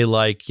to say,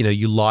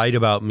 you lied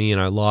about me and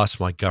I lost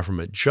my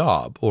government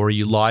job, or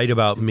you lied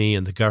about me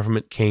and the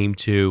government came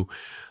to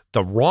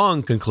the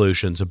wrong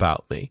conclusions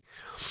about me.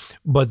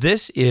 But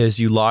this is,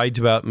 you lied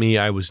about me,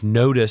 I was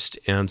noticed,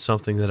 and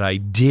something that I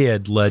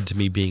did led to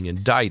me being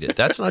indicted.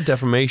 That's not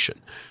defamation,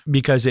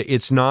 because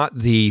it's not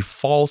the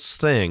false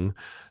thing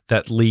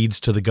that leads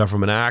to the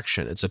government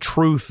action. It's a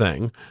true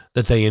thing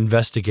that they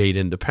investigate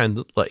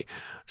independently.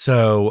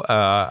 So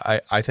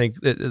I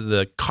think that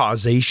the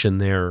causation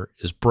there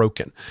is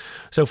broken.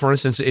 So, for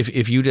instance,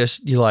 if you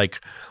just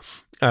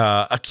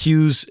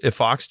if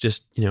Fox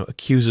just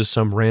accuses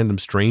some random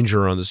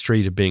stranger on the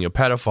street of being a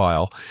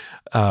pedophile,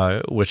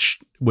 which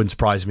wouldn't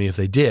surprise me if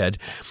they did,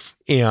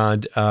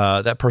 and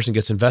that person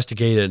gets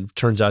investigated and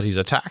turns out he's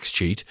a tax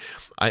cheat,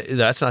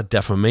 that's not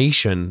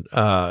defamation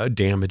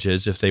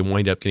damages if they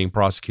wind up getting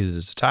prosecuted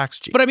as a tax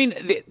cheat. But I mean,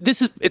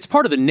 it's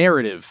part of the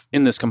narrative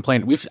in this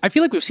complaint. I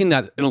feel like we've seen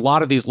that in a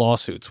lot of these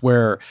lawsuits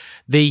where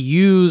they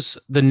use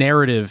the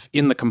narrative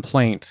in the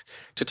complaint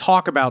to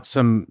talk about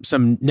some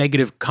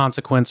negative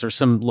consequence or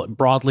some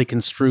broadly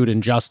construed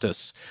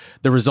injustice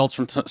that results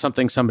from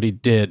something somebody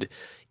did,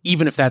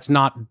 even if that's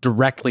not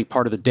directly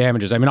part of the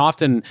damages. I mean,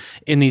 often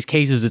in these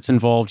cases it's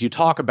involved, you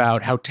talk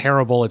about how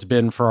terrible it's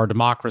been for our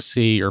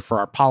democracy or for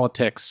our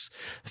politics,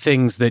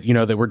 things that,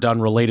 that were done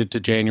related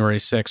to January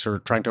 6th or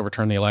trying to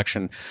overturn the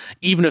election,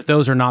 even if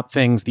those are not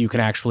things that you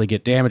can actually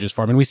get damages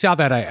for. I mean, we saw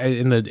that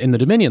in the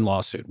Dominion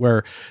lawsuit,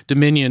 where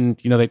Dominion,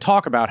 they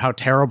talk about how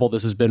terrible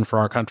this has been for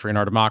our country and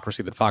our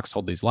democracy that Fox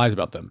told these lies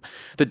about them.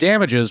 The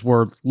damages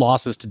were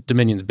losses to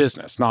Dominion's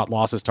business, not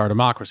losses to our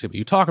democracy. But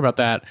you talk about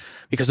that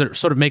because it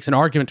sort of makes an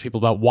argument to people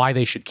about why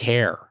they should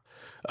care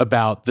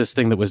about this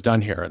thing that was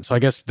done here. And so I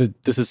guess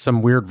this is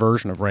some weird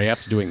version of Ray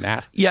Epps doing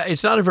that. Yeah,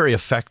 it's not a very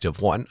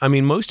effective one. I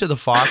mean, most of the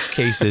Fox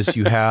cases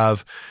you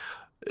have,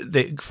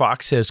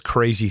 Fox says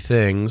crazy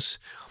things,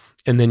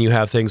 and then you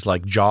have things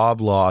like job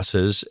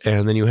losses,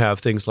 and then you have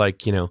things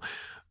like,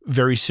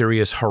 very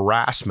serious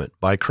harassment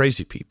by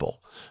crazy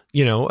people.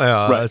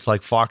 Right. It's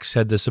like Fox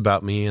said this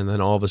about me, and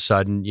then all of a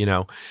sudden,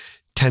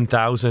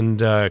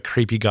 10,000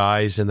 creepy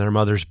guys in their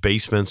mother's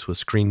basements with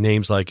screen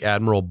names like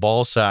Admiral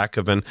Ballsack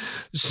have been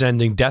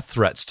sending death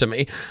threats to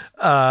me.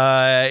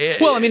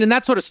 Well, I mean, and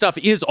that sort of stuff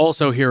is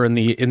also here in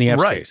the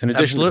Epps case. In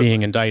addition to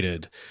being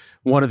indicted,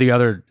 one of the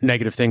other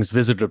negative things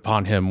visited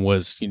upon him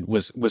was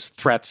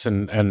threats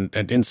and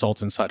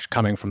insults and such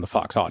coming from the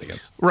Fox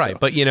audience. Right, so,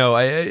 but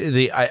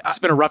it's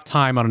been a rough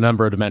time on a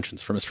number of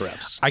dimensions for Mr.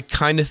 Epps. I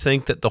kind of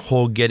think that the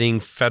whole getting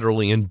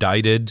federally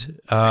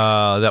indicted,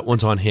 that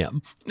one's on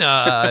him.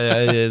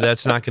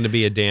 That's not going to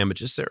be a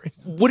damages theory.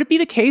 Would it be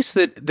the case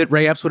that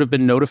Ray Epps would have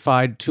been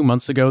notified 2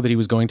 months ago that he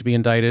was going to be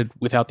indicted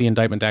without the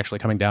indictment actually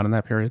coming down in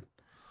that period?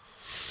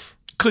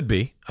 Could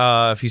be,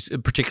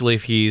 particularly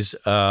if he's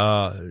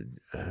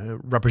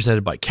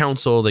represented by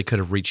counsel. They could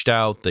have reached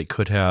out. They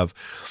could have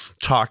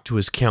talked to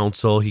his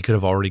counsel. He could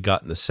have already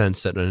gotten the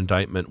sense that an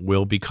indictment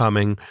will be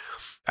coming.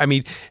 I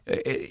mean,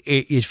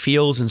 it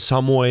feels in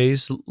some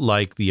ways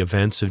like the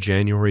events of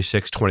January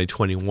 6,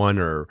 2021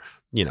 are,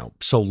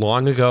 so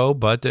long ago,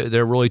 but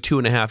they're really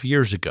 2.5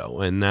 years ago.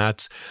 And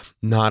that's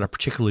not a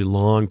particularly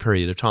long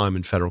period of time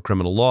in federal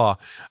criminal law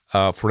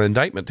for an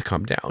indictment to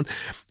come down,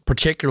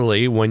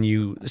 particularly when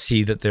you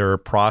see that they're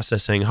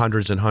processing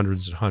hundreds and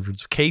hundreds and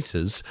hundreds of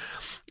cases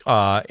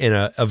in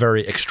a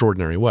very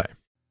extraordinary way.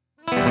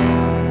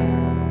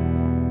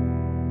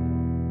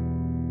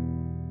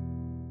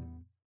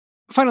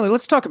 Finally,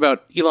 let's talk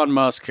about Elon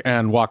Musk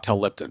and Wachtell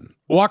Lipton.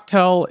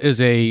 Wachtell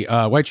is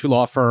a white shoe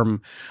law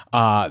firm.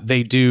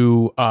 They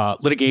do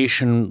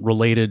litigation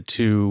related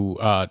to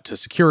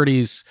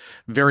securities,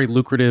 very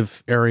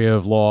lucrative area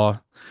of law.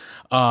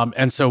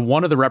 And so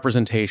one of the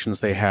representations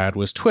they had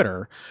was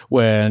Twitter,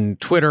 when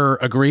Twitter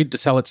agreed to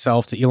sell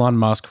itself to Elon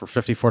Musk for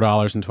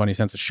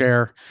 $54.20 a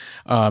share.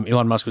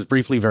 Elon Musk was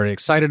briefly very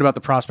excited about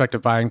the prospect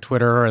of buying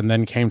Twitter and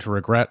then came to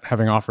regret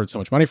having offered so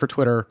much money for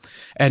Twitter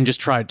and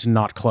just tried to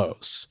not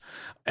close.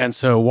 And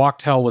so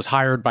Wachtell was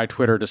hired by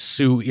Twitter to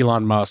sue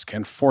Elon Musk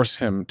and force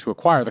him to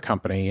acquire the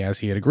company as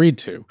he had agreed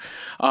to.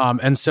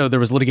 And so there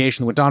was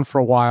litigation that went on for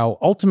a while.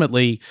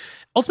 Ultimately,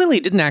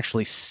 it didn't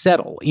actually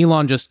settle.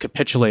 Elon just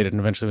capitulated and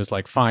eventually was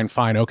like, fine,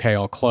 okay,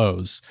 I'll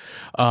close.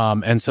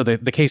 And so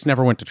the case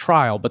never went to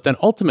trial. But then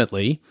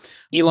ultimately,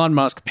 Elon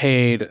Musk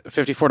paid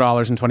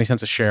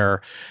 $54.20 a share.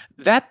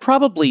 That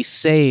probably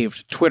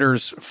saved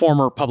Twitter's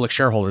former public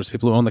shareholders,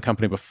 people who owned the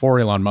company before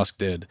Elon Musk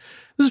did.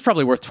 This is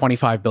probably worth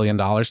 $25 billion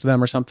to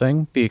them or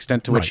something, the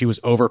extent to which he was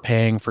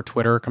overpaying for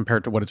Twitter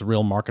compared to what its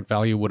real market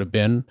value would have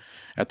been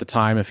at the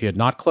time if he had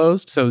not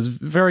closed. So it was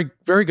very,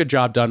 very good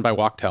job done by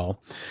Wachtell.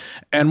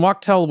 And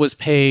Wachtell was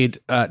paid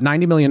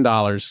 $90 million.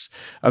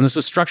 This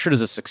was structured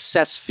as a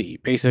success fee,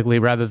 basically,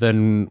 rather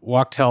than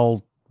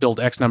Wachtell billed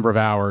X number of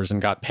hours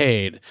and got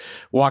paid.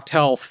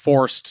 Wachtell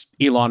forced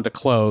Elon to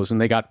close, and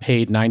they got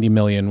paid $90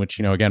 million, which,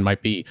 again,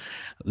 might be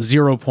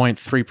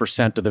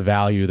 0.3% of the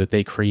value that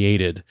they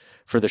created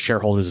for the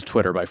shareholders of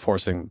Twitter by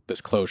forcing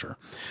this closure.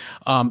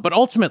 But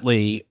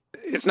ultimately,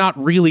 it's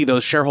not really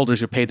those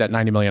shareholders who paid that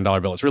 $90 million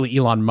bill. It's really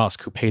Elon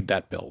Musk who paid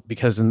that bill,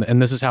 because,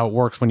 and this is how it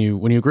works when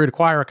you agree to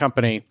acquire a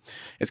company,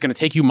 it's going to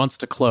take you months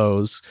to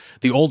close.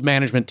 The old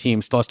management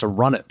team still has to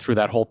run it through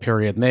that whole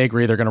period, and they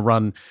agree they're going to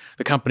run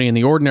the company in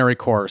the ordinary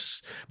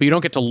course, but you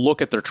don't get to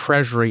look at their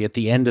treasury at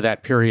the end of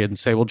that period and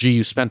say, well, gee,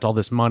 you spent all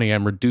this money.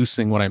 I'm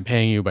reducing what I'm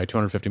paying you by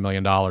 $250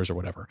 million or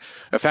whatever.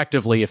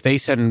 Effectively, if they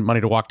send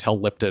money to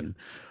Wachtell Lipton,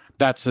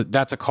 that's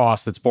a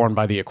cost that's borne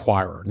by the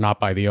acquirer, not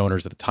by the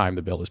owners at the time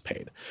the bill is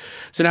paid.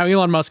 So now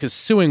Elon Musk is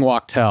suing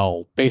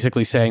Wachtell,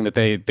 basically saying that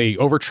they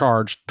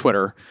overcharged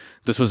Twitter.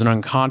 This was an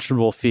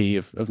unconscionable fee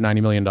of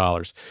 $90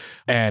 million,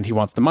 and he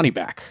wants the money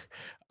back.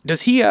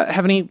 Does he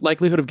have any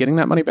likelihood of getting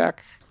that money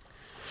back?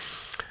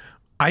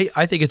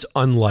 I think it's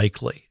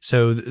unlikely.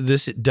 So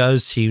this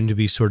does seem to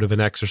be sort of an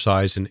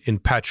exercise in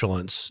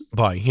petulance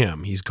by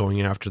him. He's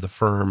going after the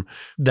firm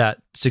that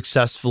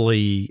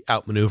successfully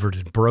outmaneuvered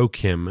and broke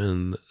him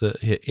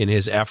in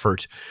his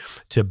effort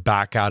to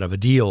back out of a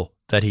deal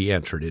that he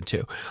entered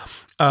into.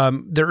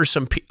 There are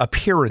some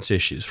appearance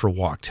issues for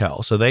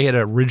Wachtell. So they had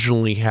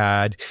originally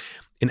had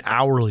an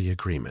hourly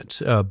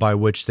agreement by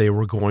which they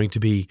were going to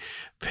be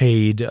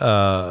paid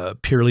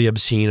purely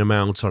obscene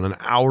amounts on an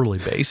hourly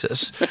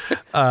basis.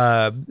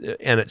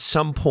 And at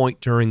some point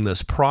during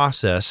this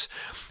process,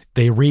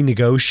 they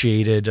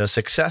renegotiated a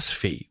success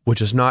fee,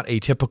 which is not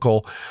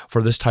atypical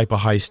for this type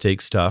of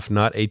high-stakes stuff,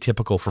 not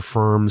atypical for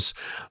firms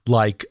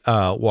like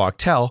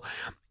Wachtell,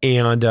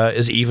 and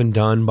is even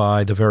done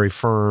by the very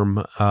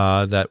firm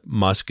that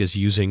Musk is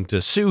using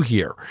to sue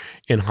here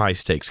in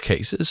high-stakes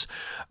cases.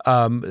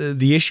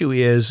 The issue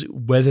is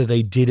whether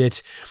they did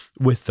it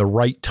with the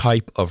right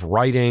type of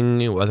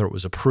writing, whether it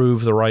was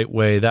approved the right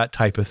way, that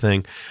type of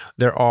thing.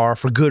 There are,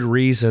 for good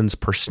reasons,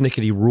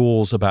 persnickety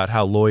rules about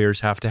how lawyers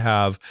have to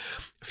have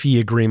fee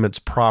agreements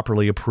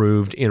properly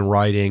approved in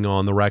writing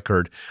on the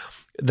record,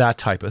 that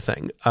type of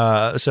thing.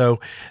 So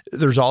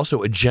there's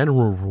also a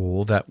general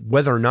rule that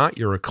whether or not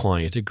your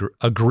client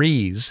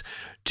agrees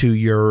to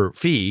your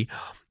fee,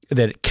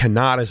 that it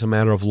cannot, as a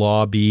matter of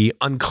law, be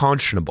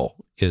unconscionable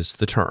is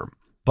the term.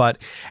 But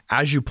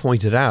as you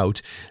pointed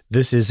out,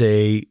 this is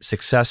a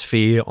success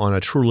fee on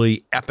a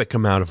truly epic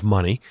amount of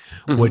money,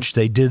 which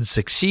they did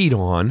succeed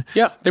on.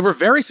 Yeah, they were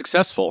very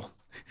successful.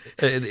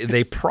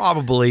 They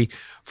probably,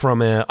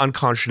 from an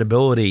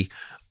unconscionability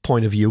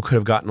point of view, could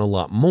have gotten a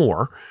lot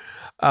more.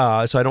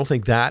 So I don't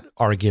think that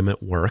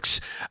argument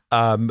works.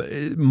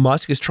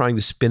 Musk is trying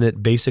to spin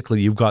it. Basically,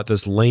 you've got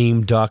this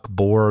lame duck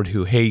board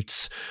who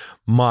hates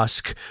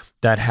Musk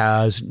that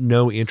has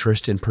no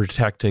interest in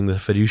protecting the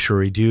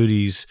fiduciary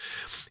duties.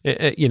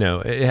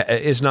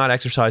 Is not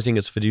exercising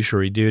its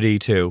fiduciary duty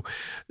to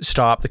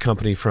stop the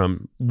company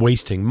from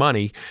wasting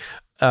money.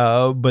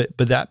 But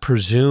that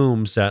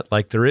presumes that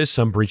there is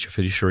some breach of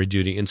fiduciary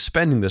duty in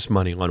spending this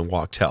money on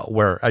Wachtell,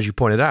 where, as you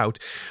pointed out,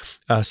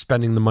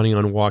 spending the money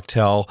on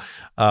Wachtell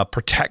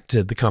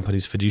protected the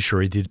company's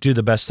fiduciary to do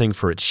the best thing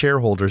for its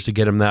shareholders to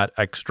get them that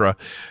extra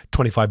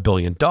 $25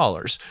 billion.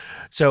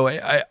 So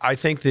I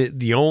think that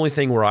the only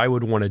thing where I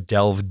would want to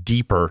delve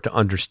deeper to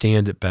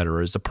understand it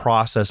better is the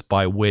process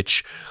by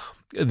which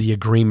the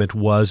agreement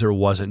was or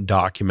wasn't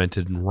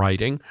documented in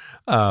writing,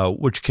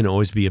 which can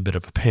always be a bit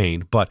of a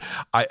pain. But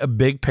a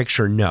big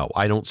picture, no,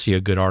 I don't see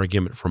a good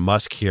argument for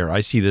Musk here.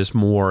 I see this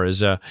more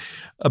as a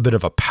bit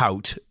of a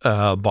pout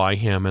by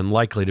him and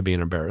likely to be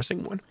an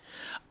embarrassing one.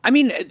 I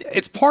mean,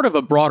 it's part of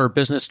a broader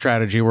business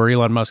strategy where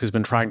Elon Musk has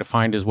been trying to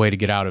find his way to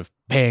get out of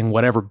paying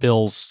whatever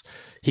bills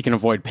he can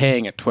avoid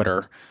paying at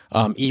Twitter,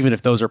 even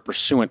if those are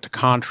pursuant to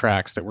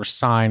contracts that were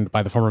signed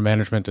by the former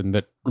management and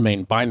that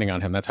remain binding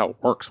on him. That's how it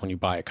works when you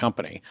buy a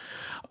company.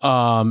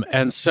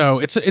 And so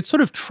it's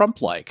sort of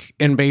Trump-like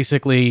in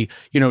basically,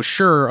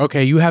 sure,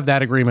 okay, you have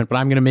that agreement, but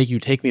I'm going to make you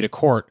take me to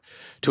court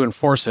to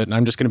enforce it, and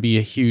I'm just going to be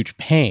a huge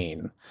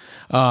pain.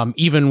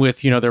 Even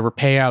with, there were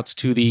payouts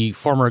to the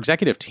former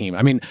executive team.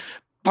 I mean,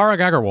 Parag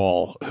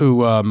Agrawal, who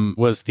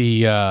was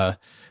the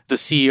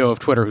CEO of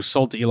Twitter, who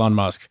sold to Elon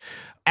Musk,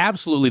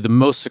 absolutely the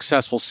most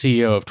successful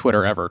CEO of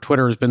Twitter ever.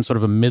 Twitter has been sort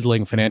of a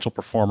middling financial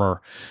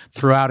performer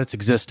throughout its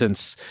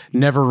existence,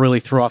 never really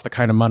threw off the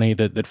kind of money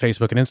that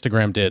Facebook and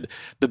Instagram did.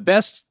 The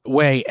best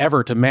way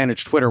ever to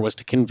manage Twitter was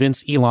to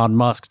convince Elon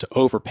Musk to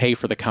overpay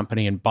for the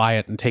company and buy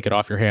it and take it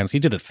off your hands. He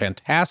did a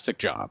fantastic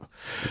job.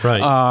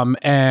 Right.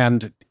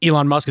 And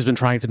Elon Musk has been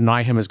trying to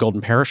deny him his golden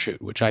parachute,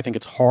 which I think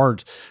it's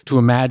hard to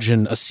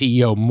imagine a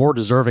CEO more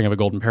deserving of a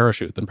golden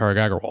parachute than Parag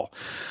Agrawal.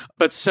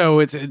 But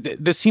so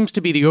this seems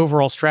to be the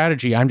overall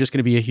strategy. I'm just going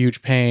to be a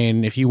huge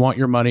pain. If you want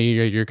your money,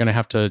 you're going to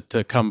have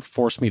to come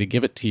force me to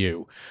give it to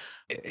you.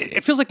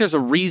 It feels like there's a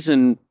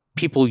reason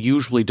people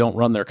usually don't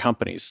run their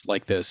companies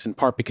like this, in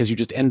part because you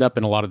just end up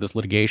in a lot of this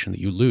litigation that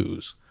you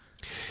lose.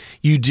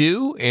 You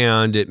do,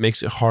 and it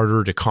makes it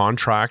harder to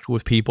contract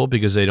with people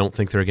because they don't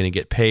think they're going to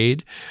get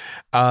paid.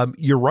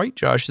 You're right,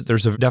 Josh, that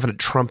there's a definite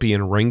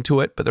Trumpian ring to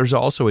it, but there's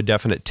also a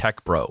definite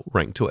tech bro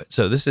ring to it.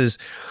 So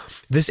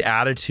this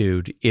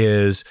attitude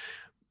is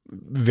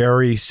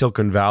very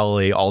Silicon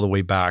Valley all the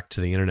way back to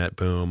the internet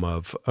boom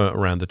of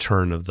around the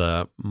turn of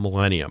the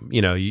millennium.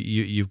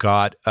 You've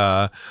got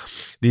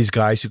these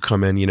guys who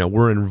come in,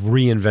 we're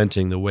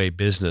reinventing the way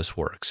business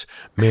works.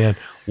 Man,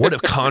 what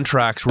if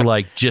contracts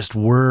were just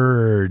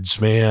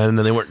words, man,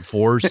 and they weren't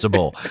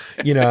enforceable?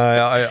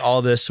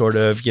 All this sort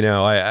of,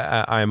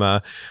 I'm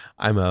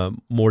a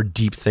more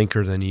deep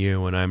thinker than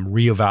you, and I'm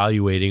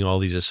reevaluating all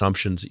these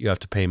assumptions that you have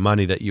to pay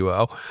money that you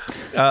owe.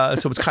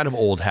 So it's kind of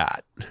old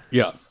hat.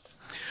 Yeah.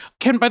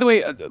 Ken, by the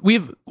way, we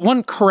have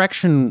one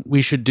correction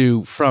we should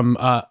do from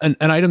an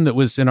item that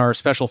was in our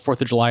special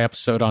 4th of July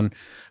episode on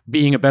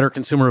being a better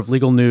consumer of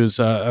legal news.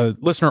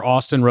 Listener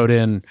Austin wrote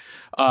in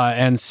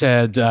and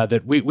said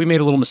that we made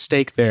a little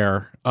mistake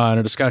there in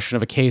a discussion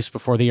of a case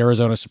before the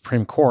Arizona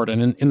Supreme Court.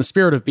 And in the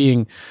spirit of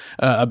being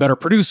a better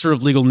producer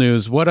of legal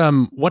news,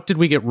 what did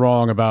we get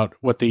wrong about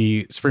what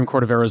the Supreme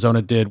Court of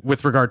Arizona did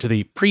with regard to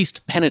the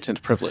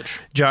priest-penitent privilege?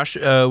 Josh,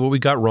 what we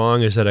got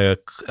wrong is that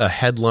a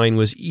headline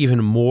was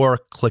even more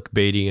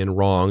clickbaity and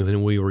wrong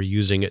than we were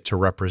using it to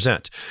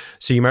represent.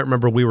 So you might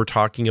remember we were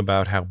talking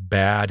about how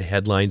bad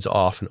headlines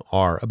often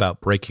are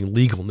about breaking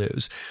legal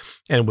news.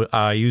 And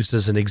I used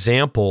as an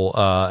example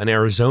an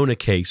Arizona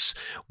case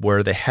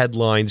where the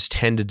headlines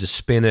tended to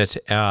spin it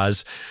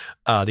as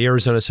the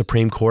Arizona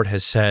Supreme Court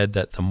has said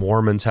that the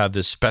Mormons have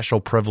this special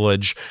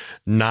privilege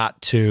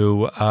not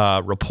to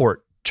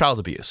report child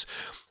abuse.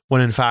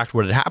 When in fact,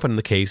 what had happened in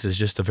the case is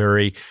just a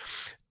very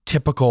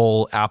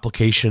typical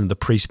application of the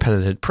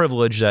priest-penitent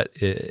privilege that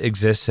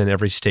exists in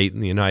every state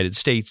in the United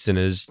States and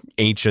is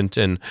ancient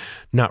and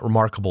not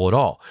remarkable at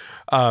all.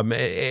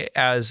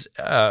 As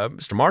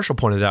Mr. Marshall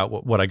pointed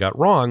out, what I got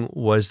wrong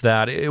was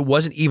that it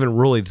wasn't even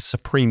really the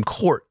Supreme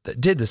Court that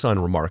did this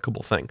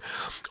unremarkable thing.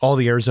 All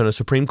the Arizona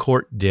Supreme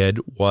Court did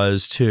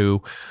was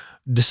to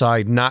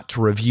decide not to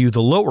review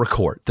the lower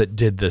court that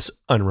did this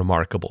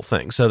unremarkable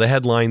thing. So the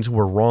headlines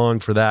were wrong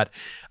for that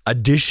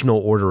additional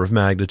order of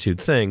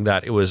magnitude thing,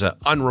 that it was an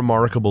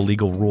unremarkable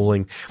legal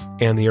ruling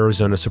and the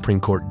Arizona Supreme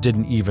Court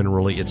didn't even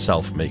really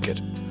itself make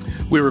it.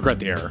 We regret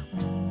the error.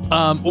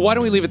 Well, why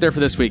don't we leave it there for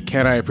this week?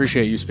 Ken, I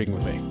appreciate you speaking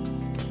with me.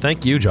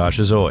 Thank you, Josh,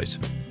 as always.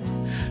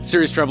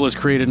 Serious Trouble is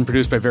created and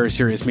produced by Very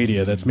Serious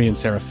Media. That's me and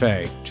Sarah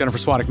Fay. Jennifer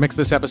Swadek mixed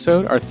this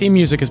episode. Our theme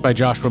music is by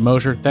Joshua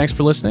Mosier. Thanks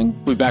for listening.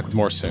 We'll be back with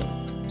more soon.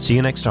 See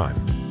you next time.